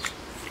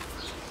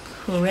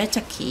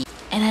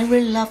 and I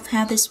really love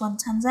how this one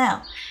turns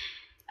out.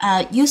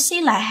 You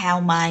see like how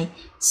my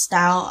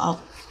style of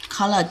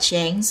color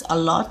changed a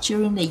lot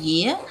during the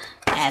year.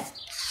 At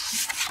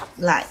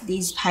like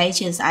these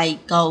pages I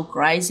go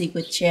crazy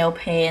with gel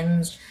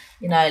pens,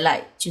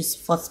 like just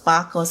for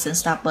sparkles and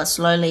stuff, but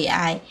slowly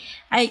I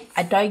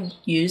don't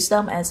use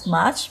them as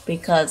much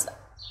because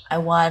I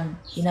want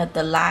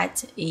the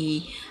light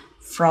made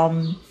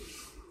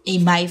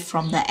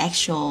from the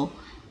actual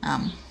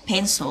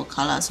pencil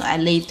color, so I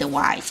leave the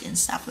white and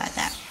stuff like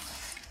that.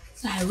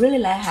 So I really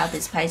like how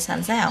this page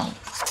turns out.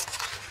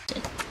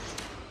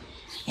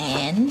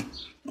 And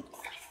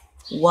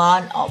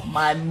one of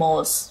my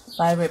most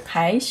favorite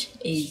page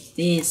is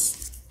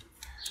this.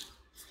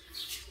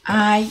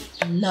 I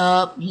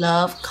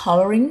love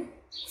coloring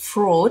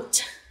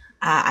fruit.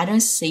 I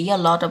don't see a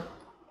lot of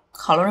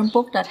coloring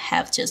book that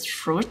have just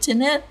fruit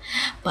in it,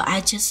 but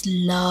I just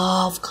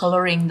love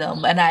coloring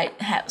them, and I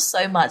have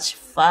so much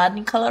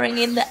fun coloring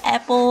in the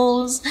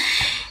apples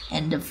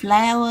and the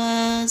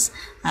flowers.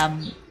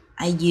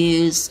 I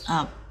use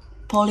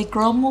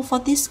Polychromos for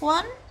this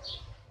one.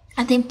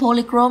 I think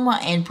Polychromos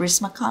and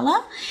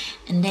Prismacolor,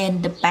 and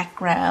then the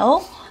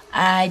background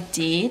I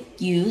did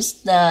use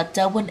the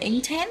Derwent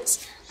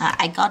Inktense.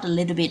 I got a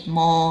little bit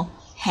more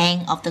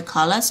hang of the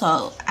color,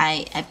 so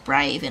I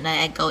brave and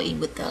I go in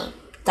with the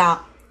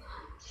dark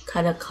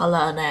kind of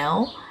color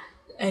now.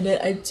 And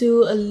then I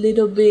do a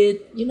little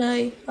bit, you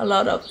know, a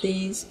lot of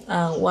these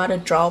water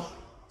drop.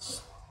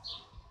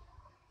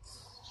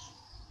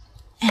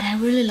 And I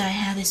really like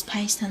how this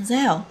page turns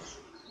out.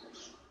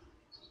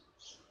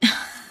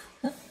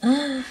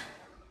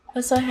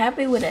 I'm so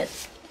happy with it.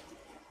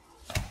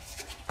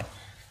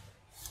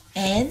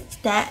 And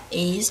that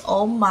is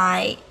all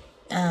my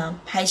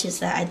pages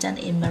that I done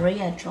in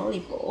Maria Jolie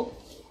book.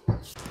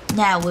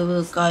 Now we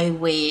will go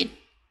with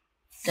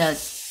the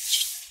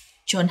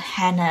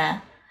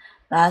Johanna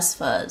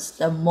Basford,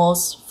 the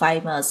most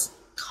famous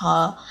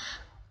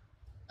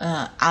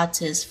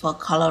artist for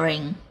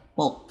coloring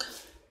book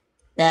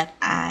that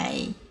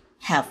I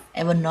have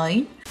ever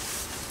known.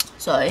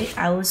 So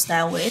I will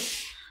start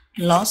with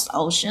Lost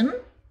Ocean.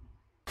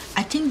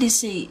 I think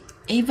this is,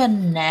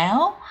 even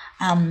now,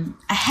 I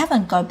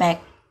haven't gone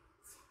back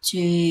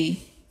to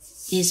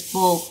this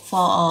book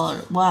for a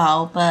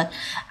while, but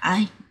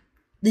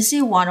this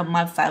is one of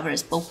my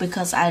favorite books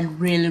because I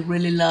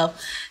really love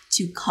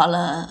to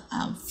color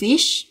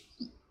fish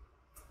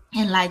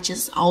and like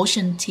just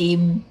ocean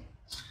theme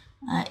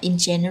in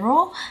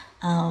general.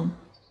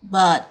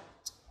 But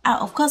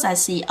of course I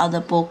see other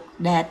books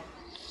that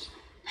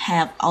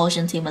have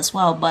ocean theme as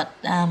well, but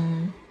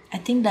I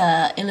think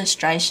the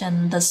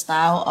illustration, the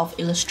style of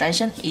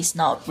illustration is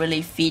not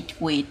really fit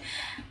with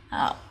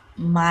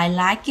my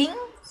liking.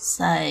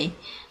 So I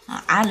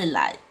really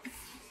like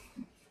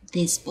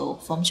this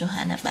book from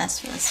Johanna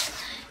Basford.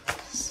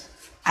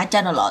 I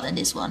done a lot in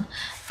this one.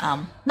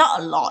 Not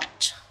a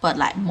lot, but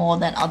like more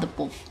than other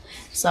books.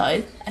 So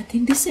I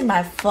think this is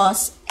my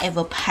first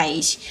ever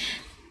page.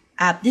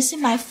 This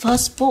is my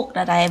first book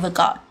that I ever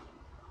got.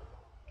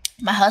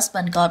 My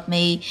husband got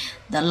me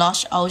the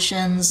Lost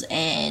Oceans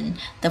and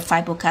the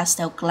Faber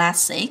Castell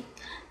Classic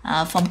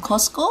from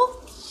Costco.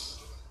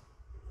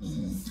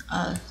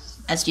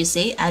 As you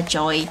see, I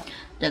enjoy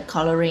the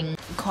coloring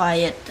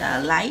quite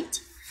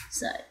light.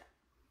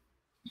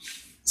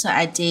 So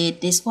I did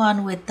this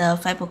one with the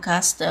Faber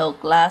Castell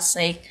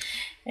Classic,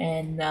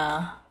 and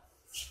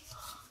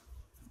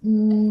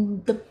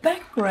the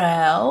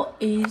background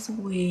is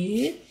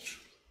with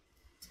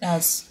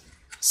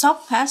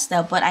soft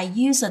pastel, but I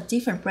use a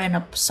different brand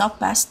of soft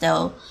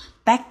pastel.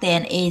 Back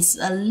then it's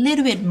a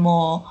little bit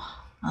more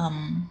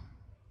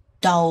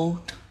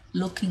dull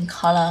looking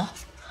color,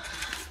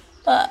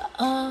 but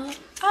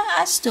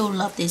I still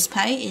love this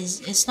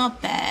page. It's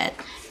not bad.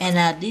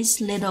 And this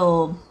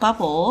little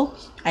bubble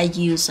I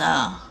use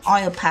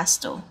oil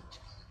pastel.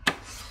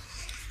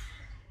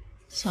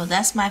 So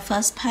that's my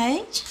first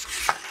page.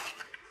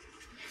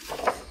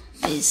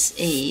 This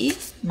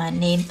is my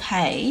name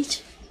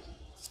page.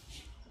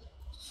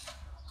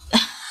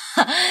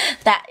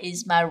 That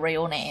is my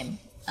real name.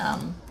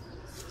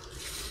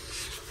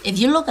 If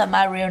you look at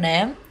my real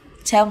name,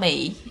 tell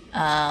me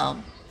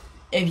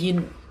if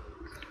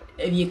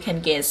you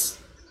can guess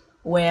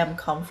where I'm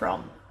come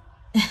from.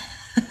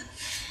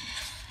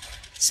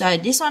 So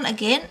this one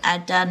again I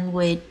done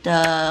with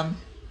the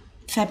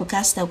Faber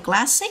Castell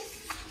Classic,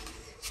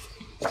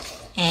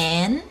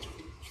 and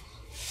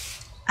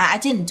I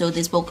didn't do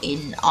this book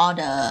in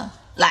order.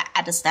 Like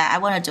at the start I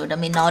want to do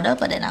them in order,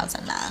 but then I was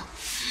like nah.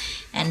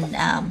 And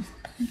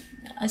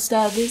I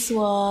started this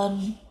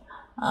one.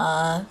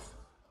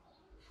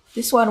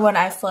 This one when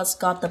I first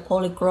got the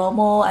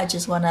Polychromos, I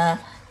just wanna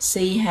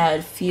see how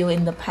it feel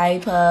in the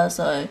paper,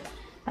 so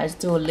I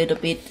do a little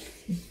bit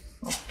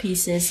of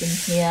pieces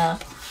in here.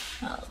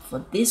 For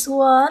this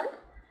one,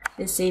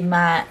 this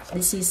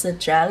is a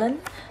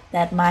gallon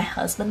that my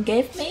husband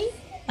gave me.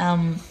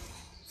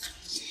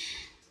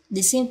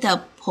 This is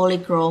the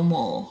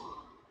Polychromos.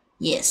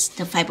 Yes,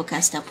 the Faber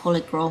Castell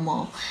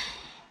Polychromos.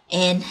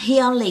 And he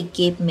only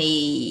gave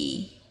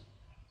me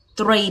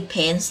 3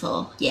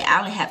 pencils. Yeah, I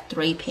only have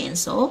 3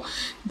 pencils.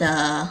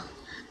 The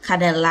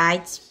kind of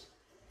light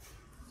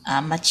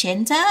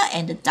magenta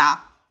and the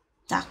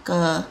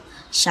darker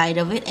shade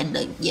of it, and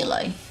the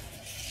yellow.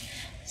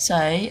 So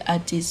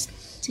I did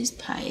this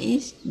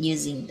page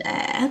using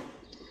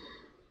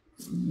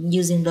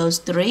those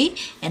 3,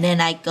 and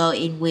then I go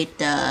in with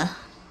the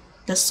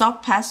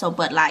soft pastel,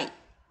 but like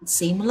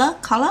similar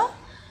color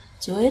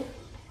to it,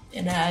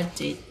 and then I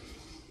did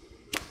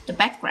the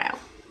background.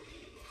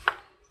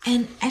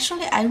 And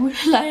actually I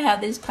really like how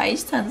this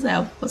page turns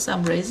out for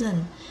some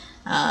reason.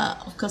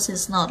 Of course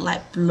it's not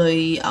like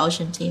blue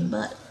ocean theme,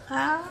 but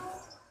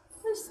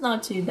it's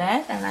not too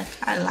bad, and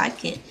I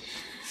like it.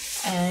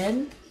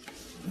 And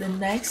the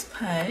next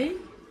page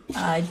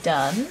I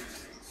done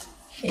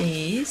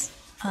is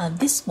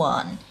this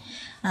one,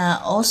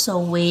 also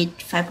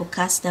with Faber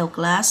Castell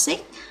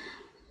Classic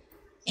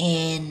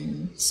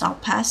and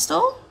soft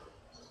pastel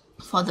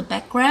for the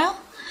background.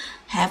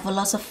 Have a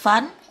lot of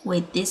fun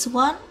with this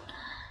one.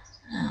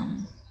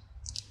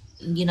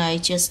 You know,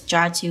 just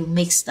try to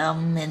mix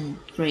them and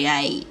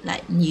create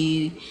like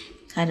new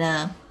kind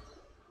of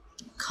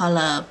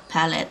color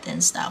palette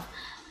and stuff.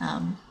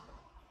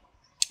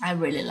 I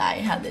really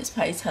like how this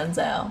page turns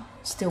out.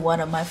 Still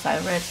one of my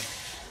favorite.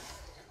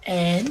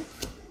 And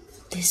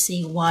this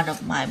is one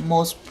of my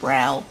most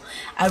proud.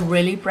 I'm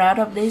really proud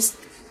of this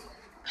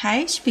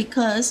page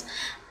because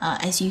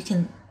as you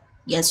can,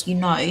 yes, you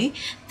know,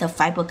 the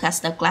Faber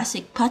Castell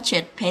Classic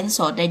Portrait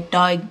pencil, they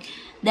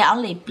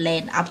only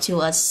blend up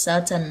to a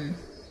certain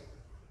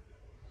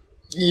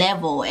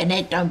level and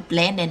they don't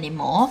blend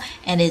anymore,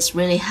 and it's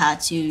really hard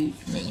to,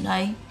 you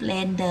know,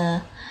 blend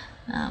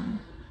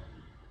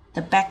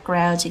the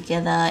background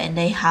together, and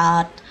they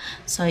hard,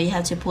 so you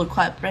have to put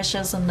quite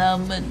pressures on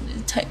them, and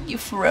it takes you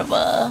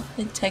forever.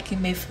 It's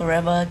taking me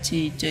forever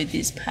to do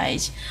this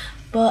page,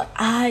 but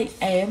I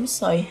am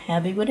so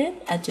happy with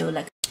it. I do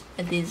like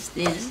this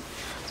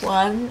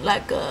one,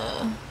 like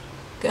a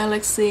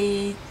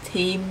galaxy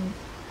theme,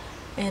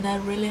 and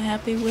I'm really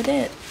happy with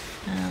it.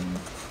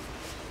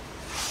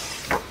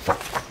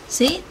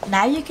 See,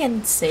 now you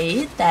can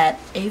see that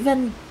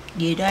even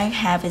you don't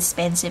have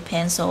expensive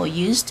pencil,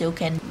 you still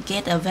can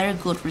get a very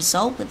good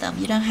result with them.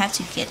 You don't have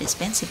to get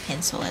expensive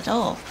pencil at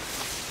all.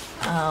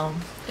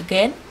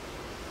 Again,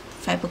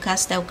 Faber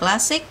Castell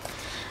Classic.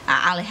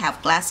 I only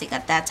have Classic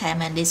at that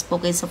time, and this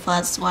book is the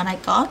first one I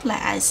got,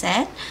 like I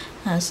said.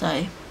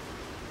 So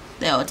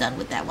they're all done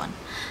with that one.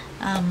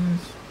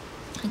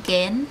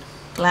 Again,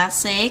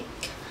 Classic,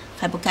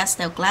 Faber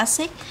Castell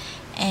Classic,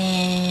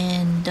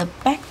 and the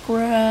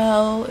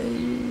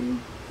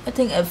background, I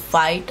think I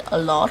fight a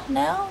lot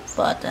now,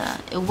 but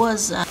it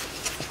was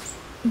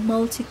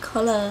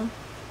multicolor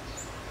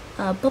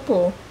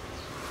bubble.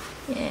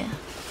 Yeah,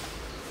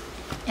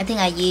 I think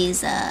I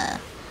use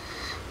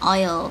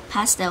oil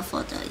pastel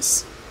for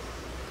those.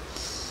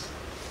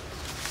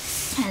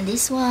 And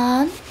this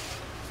one,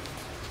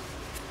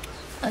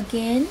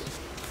 again,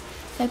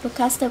 Faber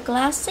Castell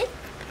Classic.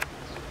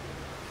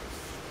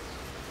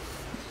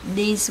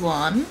 This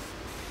one,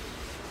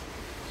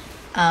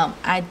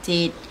 I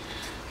did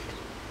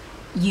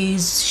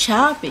use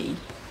Sharpie.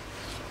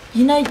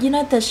 You know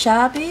the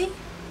Sharpie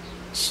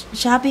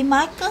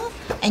marker,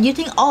 and you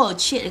think, oh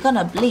shit, it's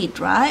gonna bleed,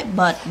 right?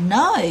 But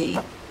no,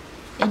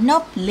 it's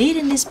not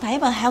bleeding this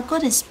paper. How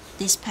good is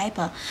this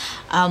paper?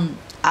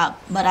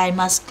 But I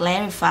must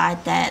clarify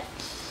that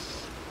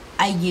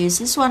I use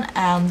this one,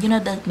 you know,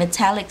 the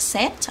metallic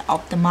set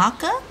of the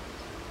marker,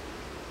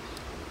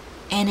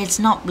 and it's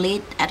not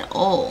bleed at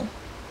all.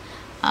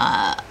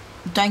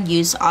 Don't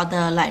use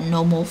other like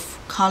normal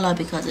color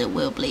because it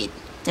will bleed.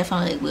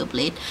 Definitely will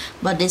bleed.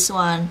 But this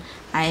one,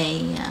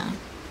 I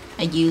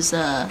use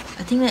I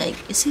think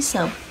is this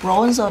a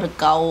bronze or the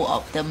gold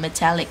of the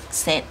metallic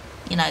set.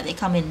 You know, they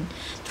come in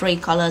 3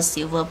 colors: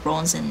 silver,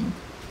 bronze, and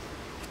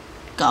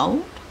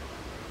gold,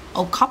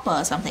 or copper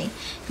or something.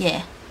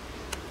 Yeah.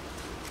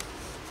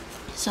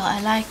 So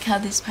I like how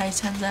this page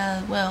turns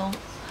out. Well,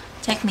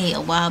 take me a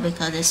while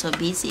because it's so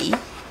busy.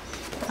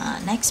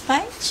 Next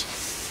page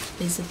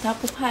is a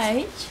double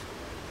page.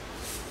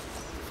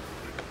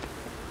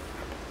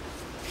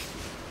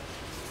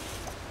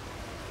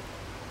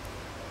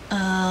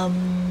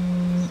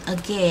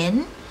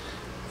 Again,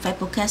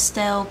 Faber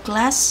Castell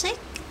Classic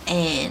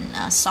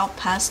and Soft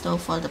Pastel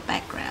for the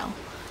background.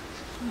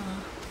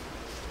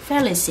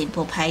 Fairly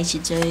simple page to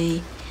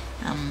do.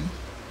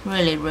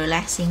 Really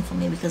relaxing for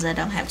me because I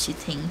don't have to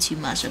think too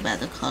much about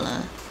the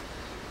color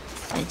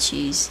I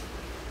choose.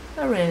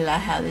 I really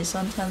like how this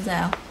one turns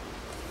out.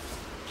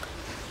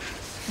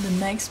 The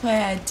next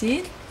page I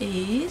did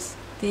is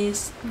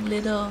this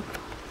little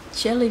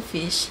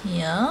jellyfish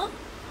here.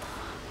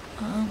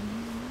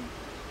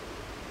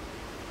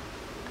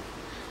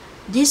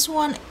 This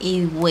one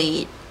is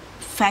with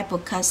Faber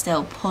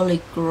Castell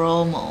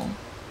Polychromos.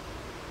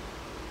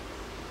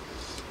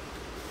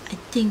 I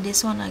think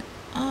this one,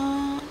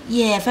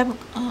 yeah, Faber,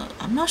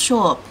 I'm not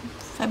sure.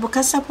 Faber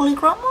Castell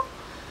Polychromos?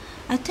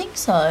 I think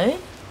so.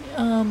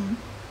 And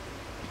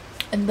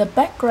the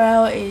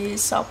background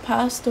is soft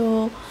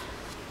pastel.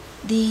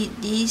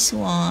 This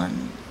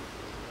one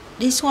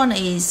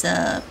is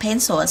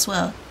pencil as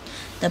well.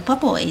 The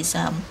purple is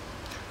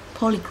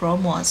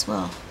Polychromos as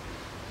well.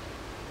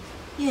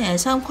 Yeah,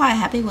 so I'm quite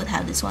happy with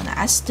how this one.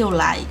 I still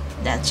like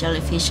that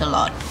jellyfish a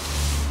lot.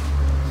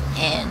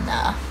 And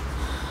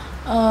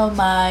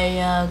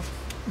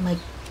my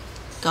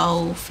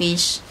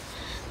goldfish,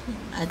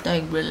 I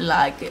don't really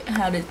like it,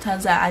 how it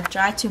turns out. I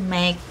try to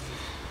make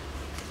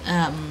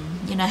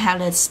you know how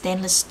the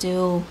stainless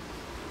steel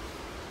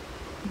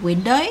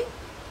window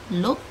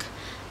look,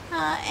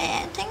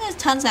 and I think it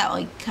turns out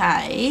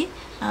okay.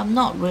 I'm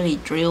not really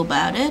thrilled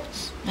about it.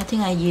 I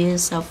think I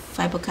use a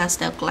Faber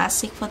Castell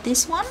Classic for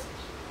this one.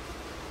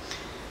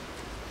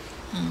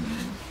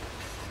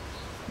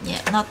 Yeah,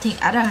 nothing.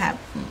 I don't have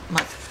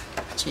much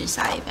to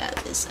say about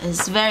this.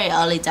 It's very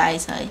early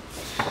days, so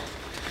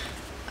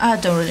I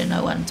don't really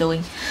know what I'm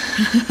doing.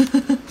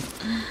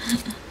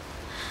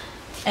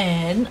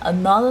 And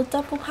another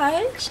double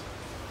page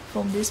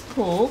from this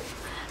book.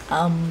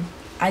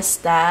 I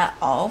start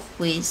off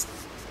with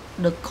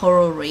the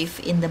coral reef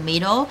in the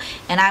middle,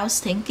 and I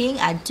was thinking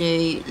I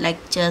do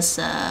like just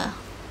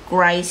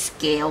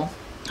grayscale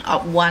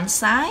of one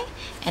side,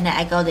 and then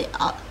I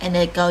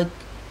go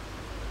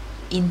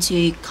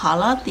into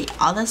color the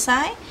other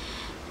side.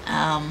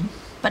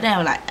 But then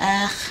I'm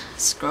like,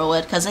 screw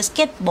it, because it's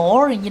get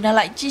boring, you know,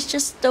 like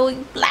just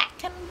doing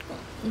black and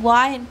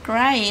white and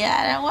gray.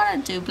 I don't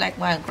want to do black,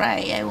 white, and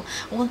gray. I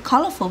want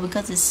colorful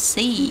because it's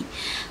sea.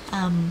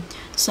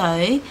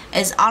 So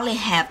it's only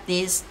have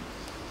this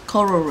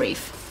coral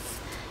reef,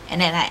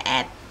 and then I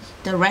add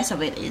the rest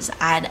of it is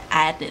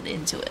added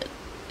into it.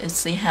 You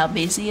see how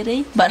busy it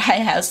is, but I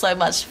have so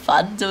much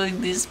fun doing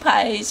this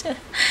page,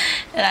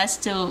 and I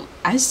still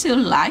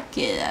like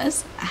it.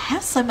 I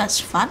have so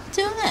much fun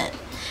doing it.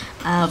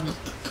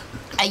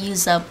 I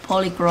use a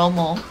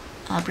Polychromo,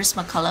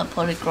 Prismacolor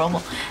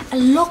Polychromo,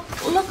 and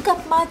look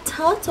at my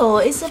turtle.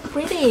 It's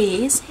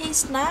pretty.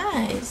 He's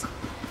nice.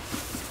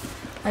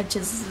 I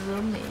just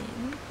zoom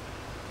in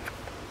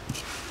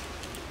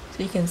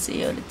so you can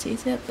see all the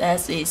detail.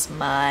 That is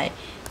my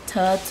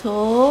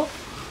turtle.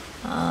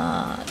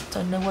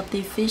 Don't know what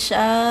the fish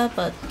are,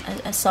 but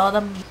I saw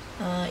them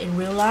in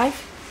real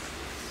life.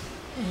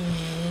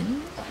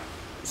 And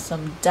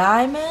some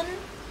diamond.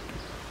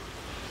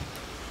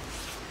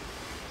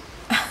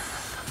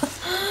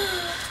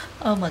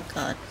 Oh my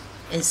god,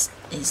 it's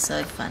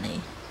so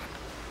funny.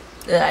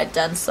 I've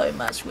done so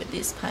much with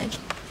this page.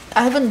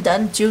 I haven't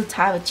done two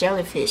type of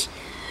jellyfish.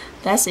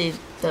 That's it,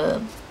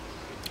 the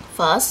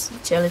first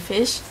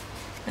jellyfish,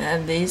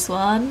 and this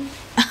one.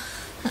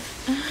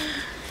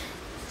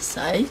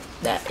 So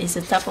that is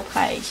a double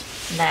page.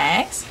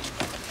 Next,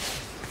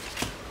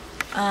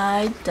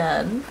 I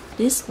done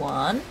this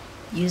one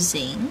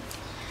using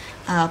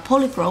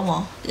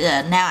Polychromo.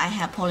 Now I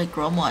have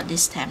Polychromo at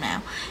this time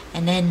now,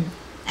 and then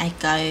I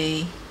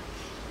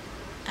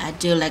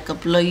do like a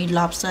blue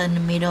lobster in the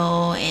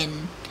middle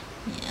and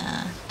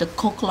the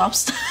cooked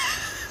lobster.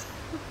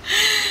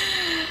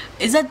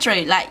 Is that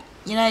true? Like,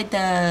 you know,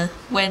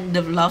 when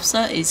the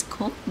lobster is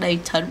cooked, they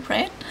turn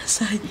red.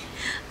 So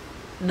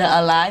the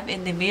alive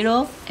in the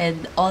middle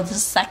and all the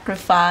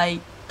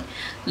sacrificed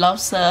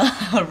lobster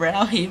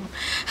around him,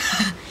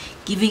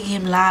 giving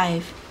him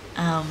life.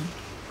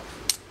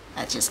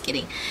 Just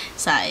kidding.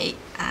 So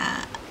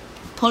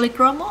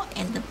Polychromo,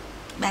 and the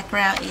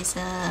background is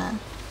a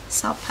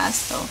soft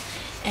pastel.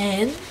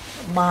 And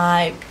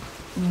my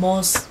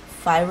most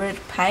favorite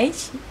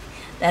page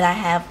that I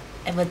have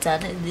ever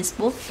done in this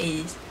book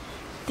is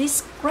this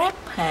scrap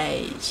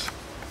page.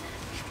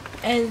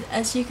 And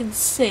as you can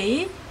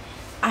see,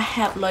 I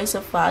have lots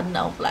of fun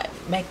of like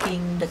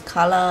making the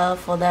color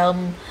for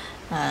them,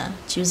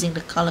 choosing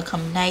the color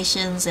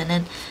combinations, and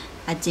then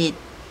I did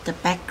the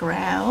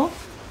background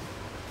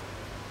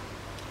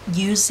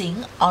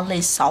using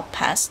only soft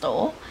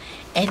pastel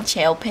and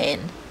gel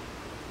pen.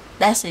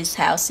 That is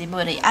how simple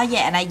it is. Oh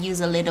yeah, and I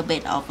use a little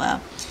bit of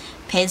a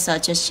pencil,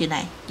 just you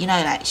know,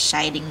 like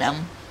shading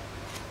them,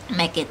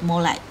 make it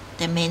more like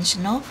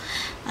dimensional.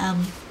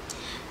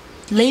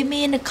 Leave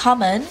me in the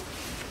comment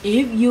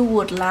if you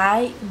would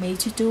like me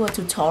to do a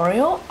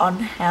tutorial on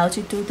how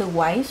to do the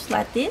waves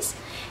like this,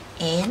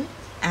 and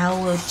I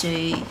will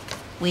do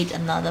with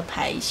another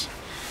page.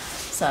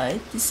 So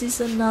this is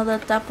another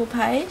double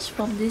page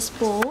from this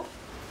book.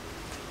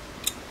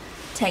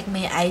 Take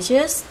me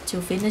ages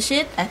to finish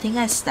it. I think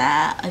I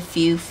start a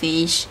few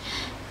fish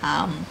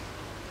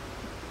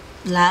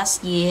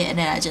last year, and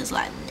then I just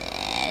like,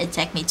 nah, it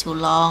take me too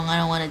long, I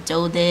don't want to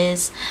do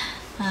this.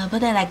 But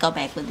then I go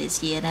back with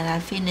this year, and I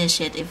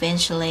finish it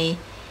eventually.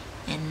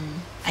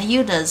 And I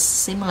use a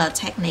similar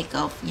technique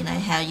of, you know,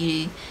 how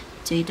you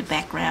do the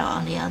background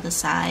on the other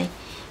side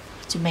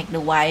to make the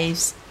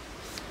waves.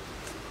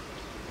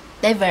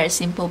 They're very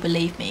simple,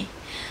 believe me.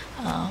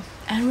 I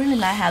really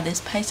like how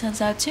this page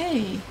turns out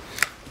too.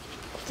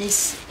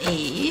 This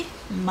is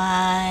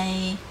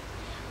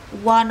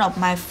one of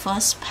my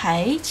first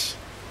page.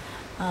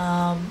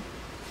 I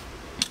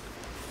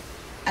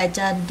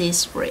done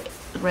this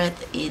red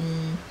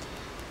in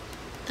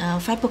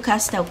Faber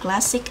Castell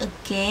Classic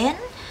again.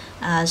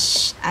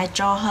 I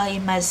draw her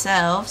in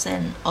myself,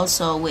 and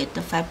also with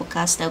the Faber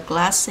Castell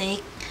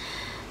Classic.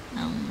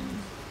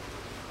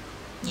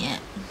 Yeah,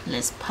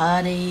 let's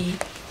party.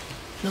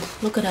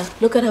 Look at her.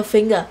 Look at her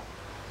finger.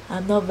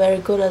 I'm not very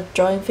good at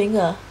drawing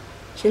finger.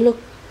 She look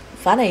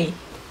funny.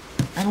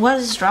 And what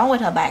is wrong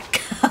with her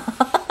back?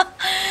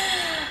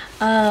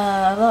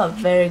 I'm not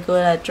very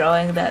good at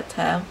drawing that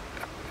time.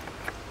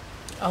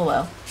 Oh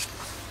well.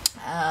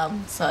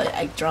 So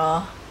I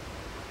draw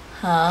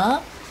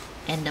her,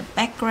 and the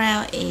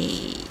background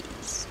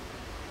is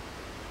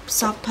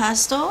soft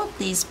pastel.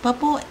 This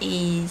purple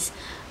is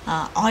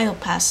oil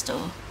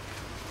pastel.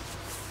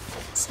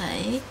 So,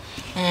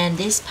 and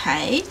this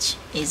page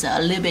is a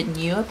little bit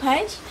newer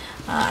page.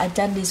 I've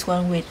done this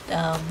one with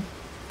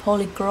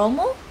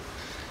Polychromo,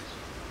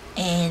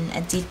 and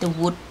I did the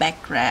wood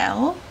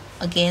background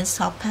again,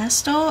 soft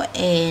pastel,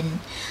 and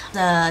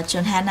the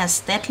Johanna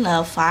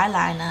Stettler fine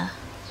liner.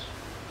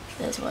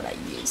 That's what I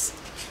use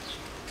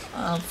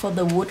for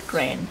the wood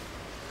grain.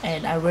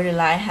 And I really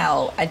like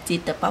how I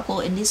did the bubble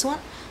in this one.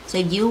 So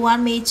if you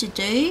want me to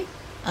do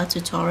a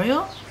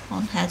tutorial,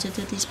 on how to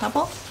do this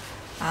bubble,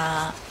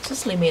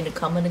 just leave me in the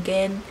comment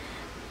again.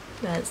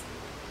 That's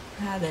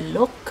how they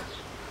look.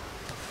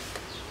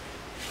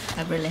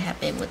 I'm really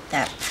happy with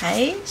that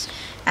page.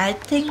 I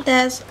think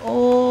that's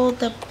all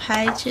the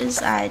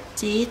pages I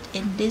did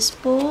in this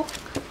book.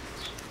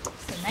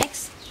 So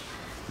next,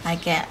 I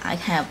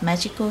have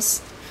Magical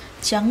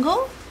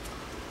Jungle,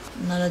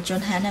 another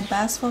John Hannah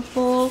Basford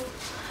book.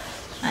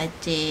 I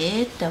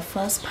did the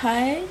first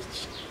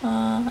page.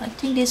 I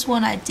think this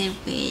one I did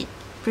with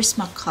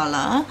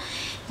Prismacolor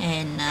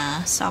and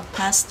Soft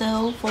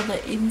Pastel for the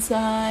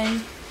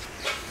inside.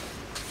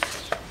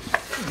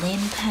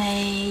 Name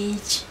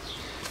page,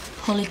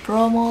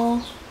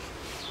 Polychromos,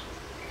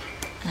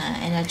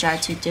 and I try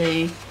to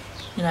do,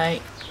 you know,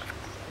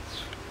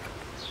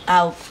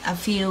 I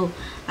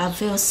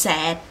feel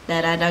sad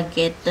that I don't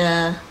get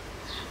the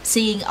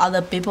seeing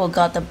other people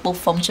got the book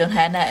from John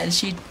Hannah, and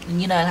she,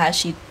 you know how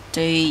she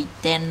do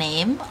their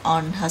name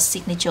on her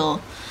signature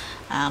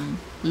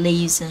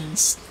leaves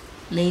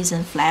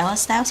and flower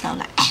style. So I'm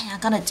like, I'm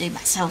gonna do it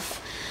myself.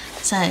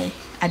 So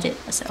I did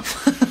it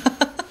myself.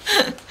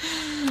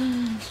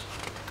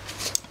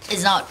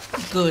 It's not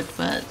good,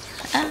 but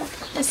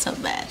it's not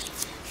bad.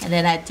 And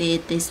then I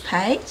did this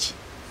page,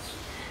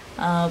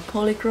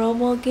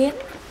 Polychromos again.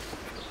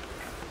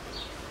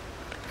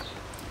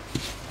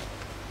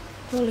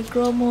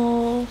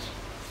 Polychromos,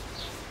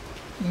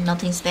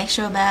 nothing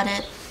special about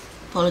it.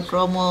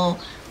 Polychromos,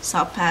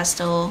 Soft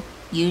Pastel,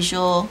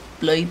 usual,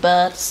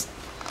 bluebirds.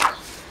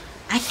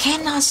 I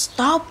cannot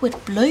stop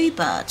with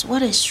bluebirds.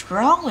 What is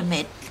wrong with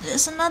me?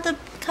 There's another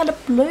kind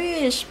of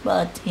bluish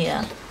bird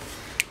here.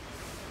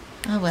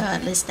 Oh well,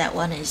 at least that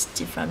one is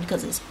different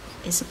because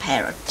it's a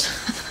parrot.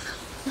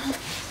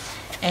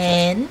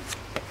 And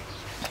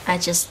I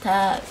just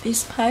started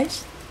this page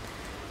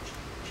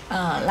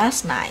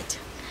last night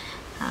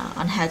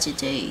on how to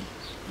do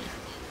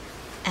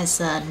as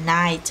a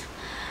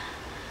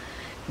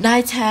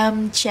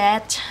nighttime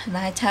chat,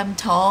 nighttime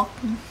talk,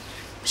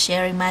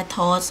 sharing my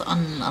thoughts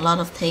on a lot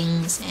of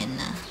things, and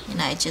you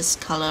know, I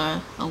just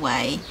color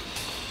away.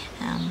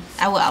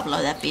 I will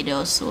upload that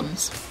video soon.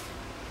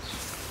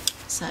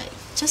 So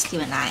just keep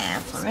an eye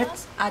out for it.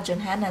 John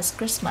Hannah's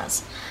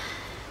Christmas.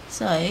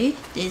 So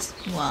this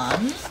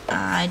one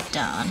I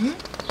done.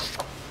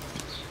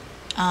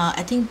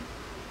 I think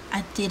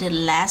I did it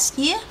last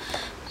year.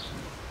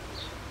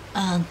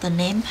 The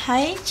name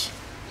page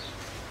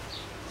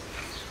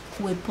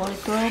with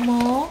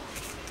Polychromos.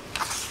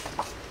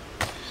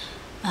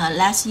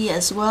 Last year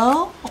as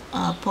well.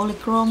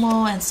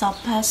 Polychromos and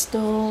Soft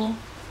Pastel.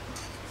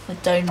 I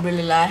don't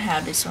really like how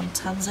this one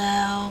turns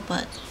out,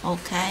 but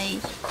okay.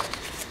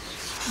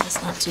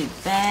 It's not too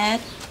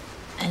bad.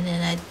 And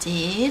then I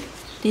did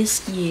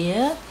this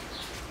year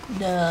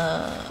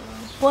the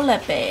Polar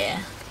Bear.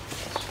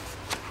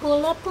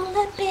 Polar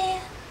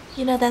Bear.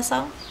 You know that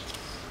song?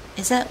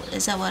 Is that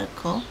what it's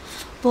called?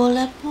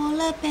 Polar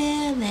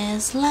Bear,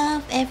 there's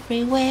love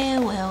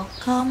everywhere.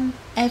 Welcome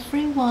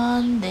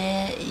everyone.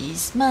 There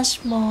is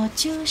much more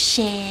to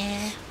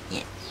share.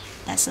 Yeah,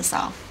 that's the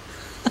song.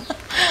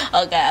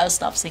 Okay, I'll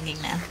stop singing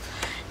now.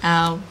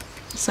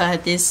 So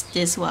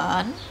this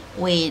one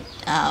with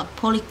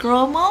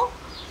Polychromos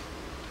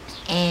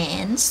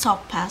and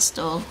Soft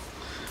Pastel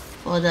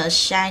for the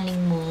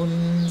shining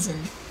moons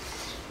and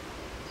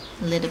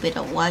a little bit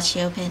of white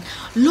shell pen.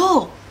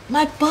 Look,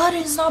 my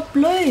button is not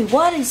blue.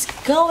 What is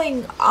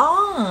going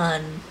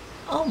on?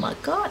 Oh my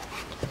god.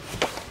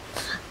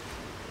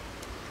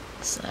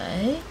 So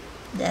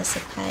that's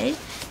the page.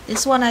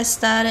 This one I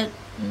started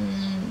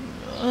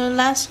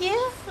last year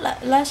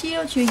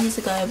or 2 years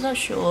ago, I'm not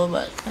sure,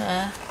 but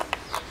I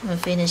haven't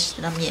finished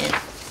them yet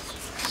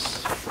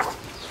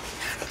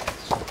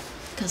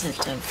because I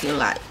don't feel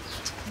like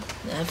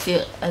I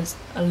feel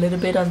a little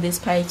bit on this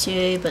page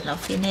too, but not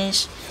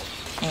finished.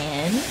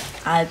 And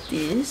I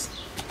did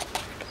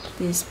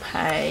this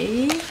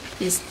page,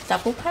 this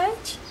double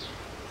page.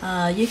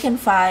 You can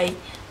find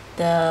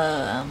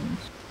the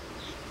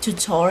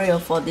tutorial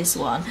for this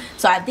one.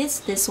 So I did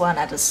this one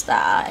at the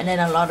start, and then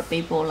a lot of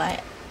people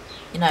like,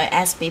 you know,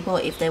 ask people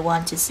if they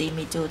want to see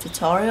me do a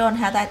tutorial on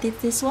how I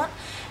did this one,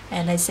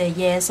 and I say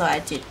yes. So I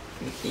did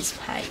with this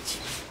page.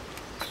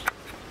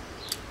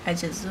 I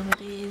just zoom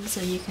it in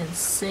so you can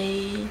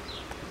see.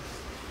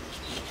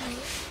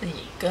 There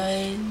you go.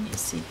 You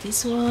see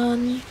this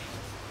one,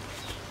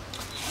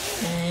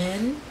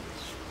 and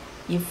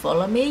you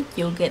follow me,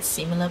 you'll get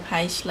similar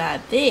page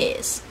like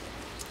this.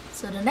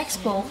 So the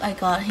next book I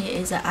got here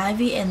is the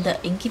Ivy and the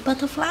Inky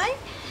Butterfly.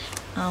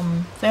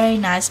 Very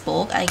nice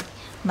book.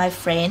 My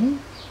friend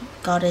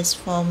got this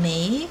for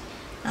me,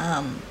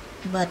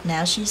 but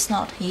now she's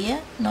not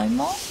here no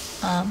more.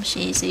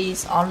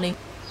 She's only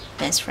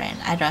best friend.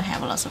 I don't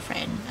have lots of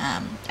friends.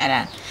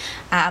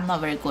 I'm not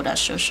very good at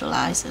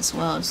socialize as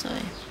well. So,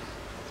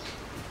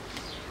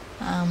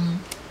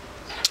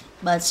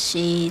 but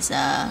she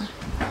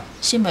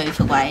moved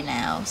away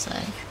now, so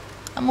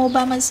I'm all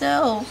by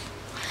myself.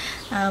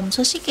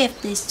 So she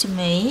gave this to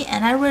me,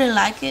 and I really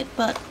like it,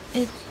 but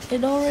it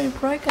already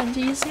broken.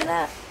 Do you see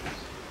that?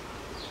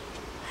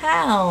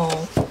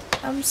 how?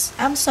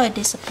 I'm so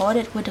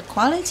disappointed with the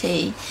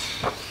quality.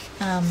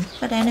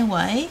 But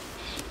anyway,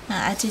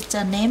 I did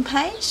a name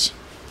page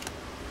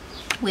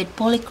with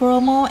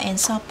Polychromos and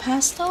Soft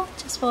Pastel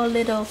just for a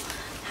little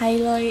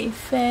highlight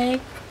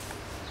effect.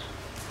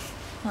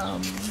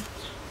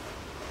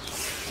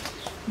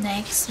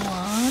 Next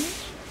one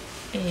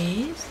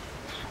is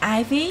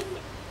Ivy.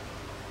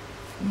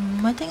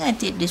 I think I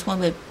did this one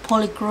with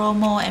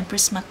Polychromos and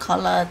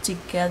Prismacolors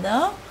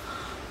together.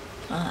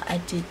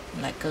 I did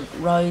like a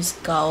rose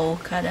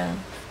gold kind of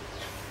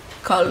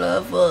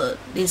color for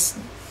this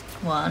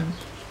one.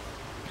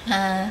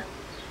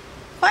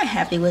 Quite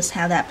happy with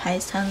how that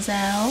page turns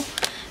out.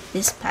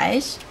 This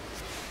page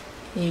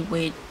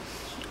with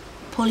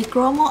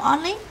Polychromos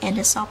only and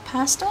the soft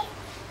pastel.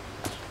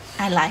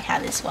 I like how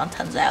this one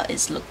turns out.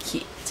 It looks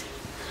cute.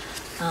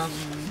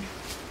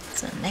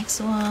 So next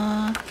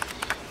one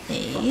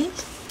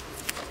is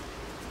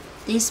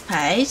this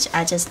page.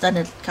 I just done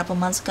it a couple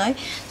months ago.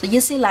 So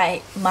you see,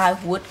 like my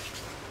wood,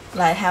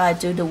 like how I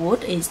do the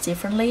wood is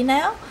differently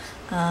now.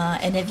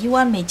 And if you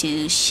want me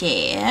to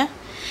share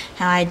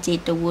how I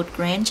did the wood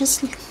grain,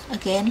 just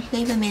again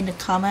leave them in the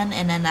comment,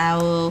 and then I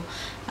will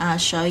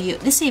show you.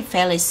 This is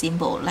fairly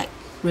simple, like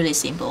really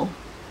simple,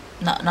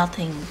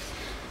 nothing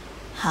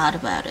hard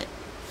about it.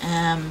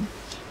 And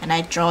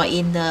I draw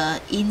in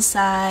the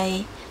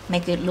inside,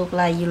 make it look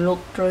like you look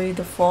through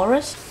the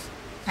forest.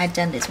 I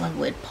done this one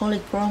with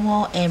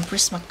Polychromos and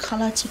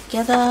Prismacolors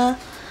together.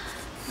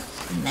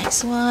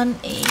 Next one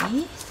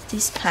is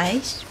this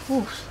page.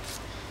 Ooh.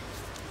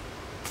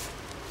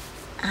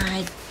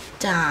 I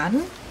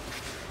done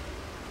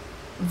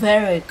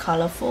very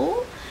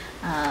colorful.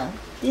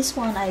 This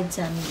one I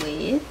done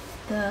with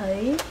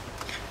the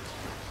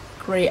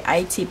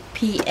Creative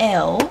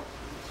PL.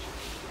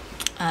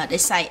 They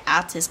say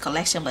artist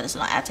collection, but it's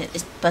not artist,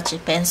 it's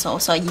budget pencil.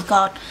 So you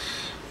got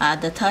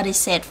the 30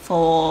 set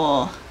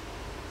for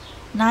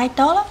 $9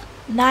 or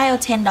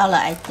 $10,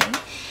 I think,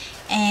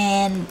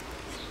 and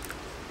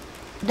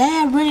they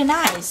are really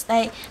nice.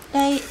 They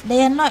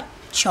are not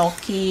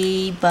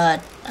chalky,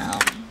 but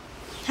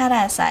how do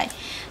I say,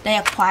 they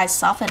are quite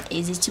soft and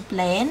easy to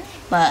blend,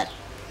 but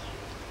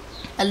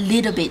a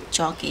little bit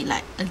chalky,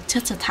 like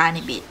just a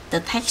tiny bit, the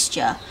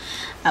texture.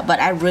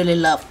 But I really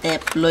love their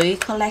blue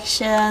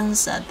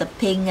collections, the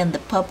pink and the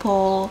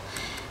purple,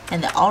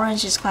 and the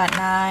orange is quite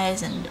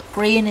nice, and the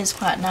green is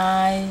quite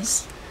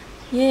nice.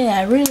 Yeah,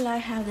 I really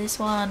like how this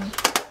one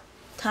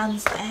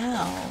turns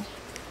out.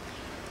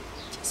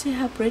 Just see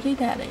how pretty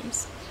that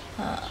is.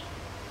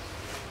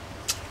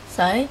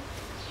 So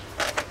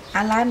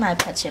I like my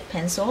budget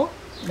pencil.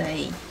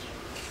 They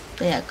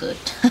are good.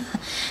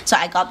 So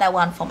I got that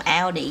one from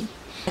Aldi,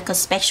 like a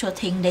special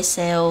thing they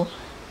sell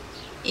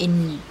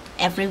in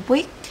every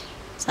week.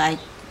 So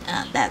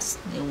that's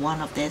one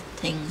of the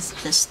things,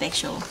 the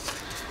special.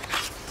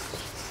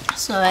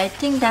 So I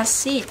think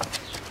that's it.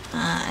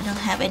 I don't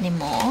have any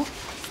more.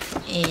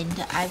 And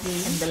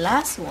the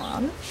last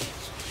one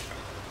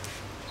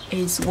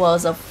is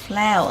Was a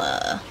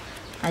Flower.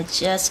 I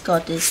just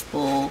got this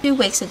book a few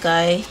weeks ago.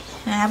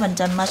 I haven't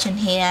done much in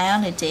here. I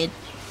only did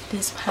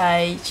this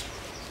page.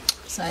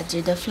 So I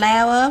did the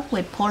flower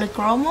with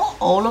Polychromos.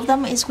 All of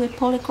them is with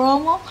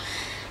Polychromos,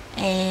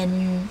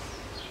 and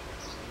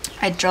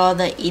I draw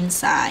the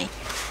inside,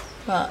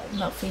 but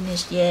not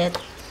finished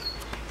yet.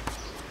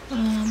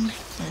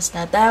 That's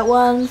not that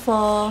one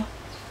for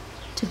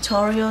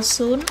tutorial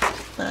soon,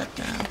 but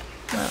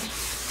well,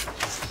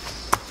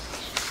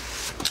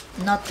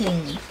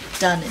 nothing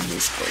done in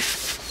this book.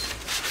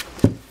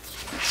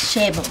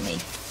 Shame on me.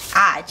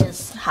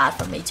 Just hard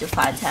for me to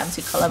find time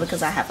to color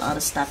because I have other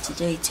stuff to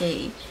do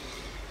too.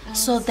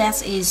 So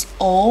that is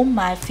all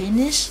my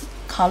finished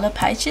color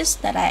pages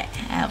that I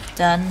have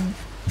done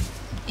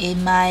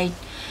in my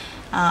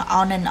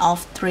on and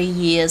off 3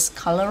 years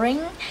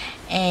coloring,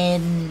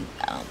 and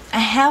I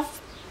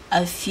have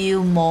a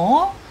few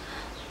more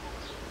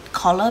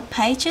color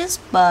pages,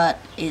 but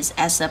it's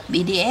as a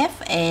PDF,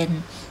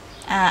 and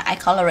I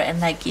color it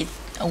and I give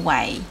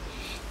away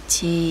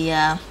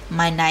to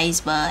my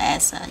neighbor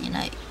as you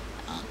know,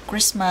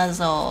 Christmas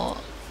or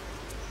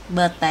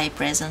birthday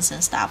presents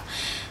and stuff.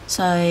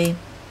 So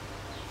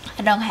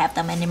I don't have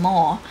them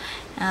anymore.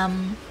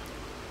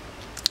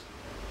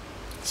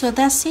 So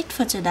that's it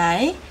for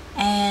today,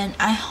 and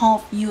I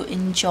hope you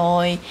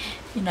enjoy,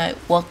 you know,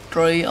 work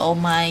through all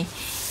my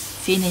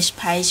finished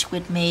page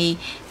with me.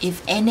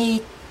 If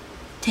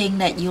anything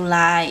that you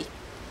like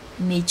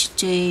me to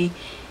do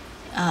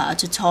a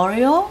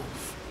tutorial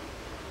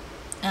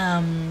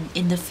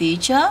in the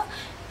future,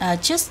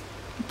 just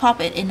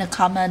pop it in the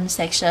comment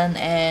section,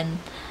 and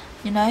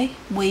you know,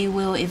 I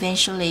will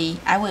eventually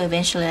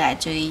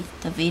like do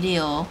the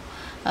video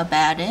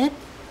about it.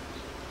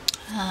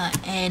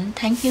 And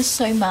thank you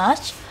so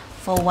much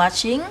for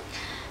watching.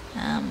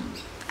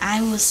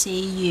 I will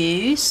see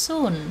you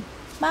soon.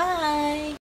 Bye.